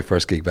 That was my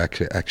first gig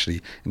back,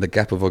 actually, in the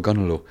Gap of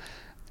O'Gonolo,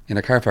 in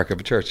a car park of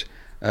a church,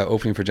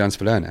 opening for John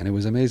Spillane, and it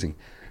was amazing.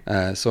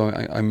 So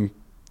I'm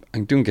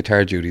doing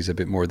guitar duties a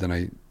bit more than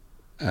I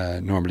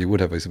normally would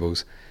have, I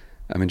suppose.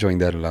 I'm enjoying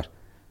that a lot.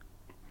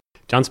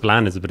 John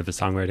Spillane is a bit of a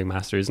songwriting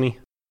master, isn't he?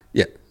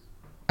 Yeah,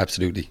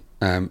 absolutely.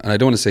 And I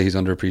don't want to say he's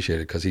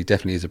underappreciated, because he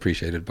definitely is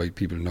appreciated by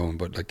people who know him,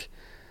 but like...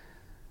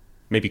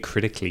 Maybe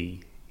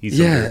critically, he's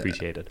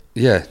underappreciated.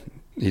 Yeah,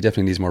 he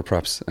definitely needs more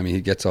props. I mean,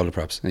 he gets all the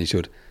props, and he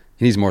should.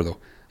 He needs more, though.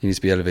 He needs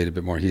to be elevated a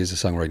bit more. He is a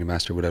songwriting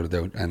master, without a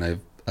doubt, and I have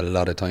a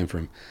lot of time for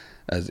him.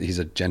 As he's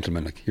a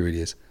gentleman, like, he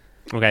really is.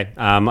 Okay,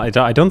 I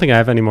don't think I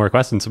have any more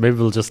questions, so maybe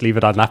we'll just leave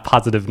it on that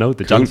positive note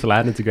that John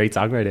Spillane is a great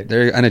songwriter.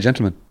 And a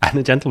gentleman. And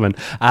a gentleman.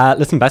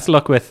 Listen, best of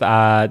luck with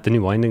the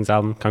new Windings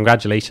album.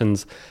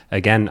 Congratulations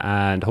again,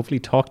 and hopefully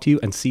talk to you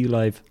and see you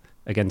live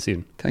again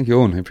soon. Thank you,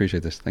 Owen. I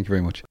appreciate this. Thank you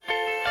very much.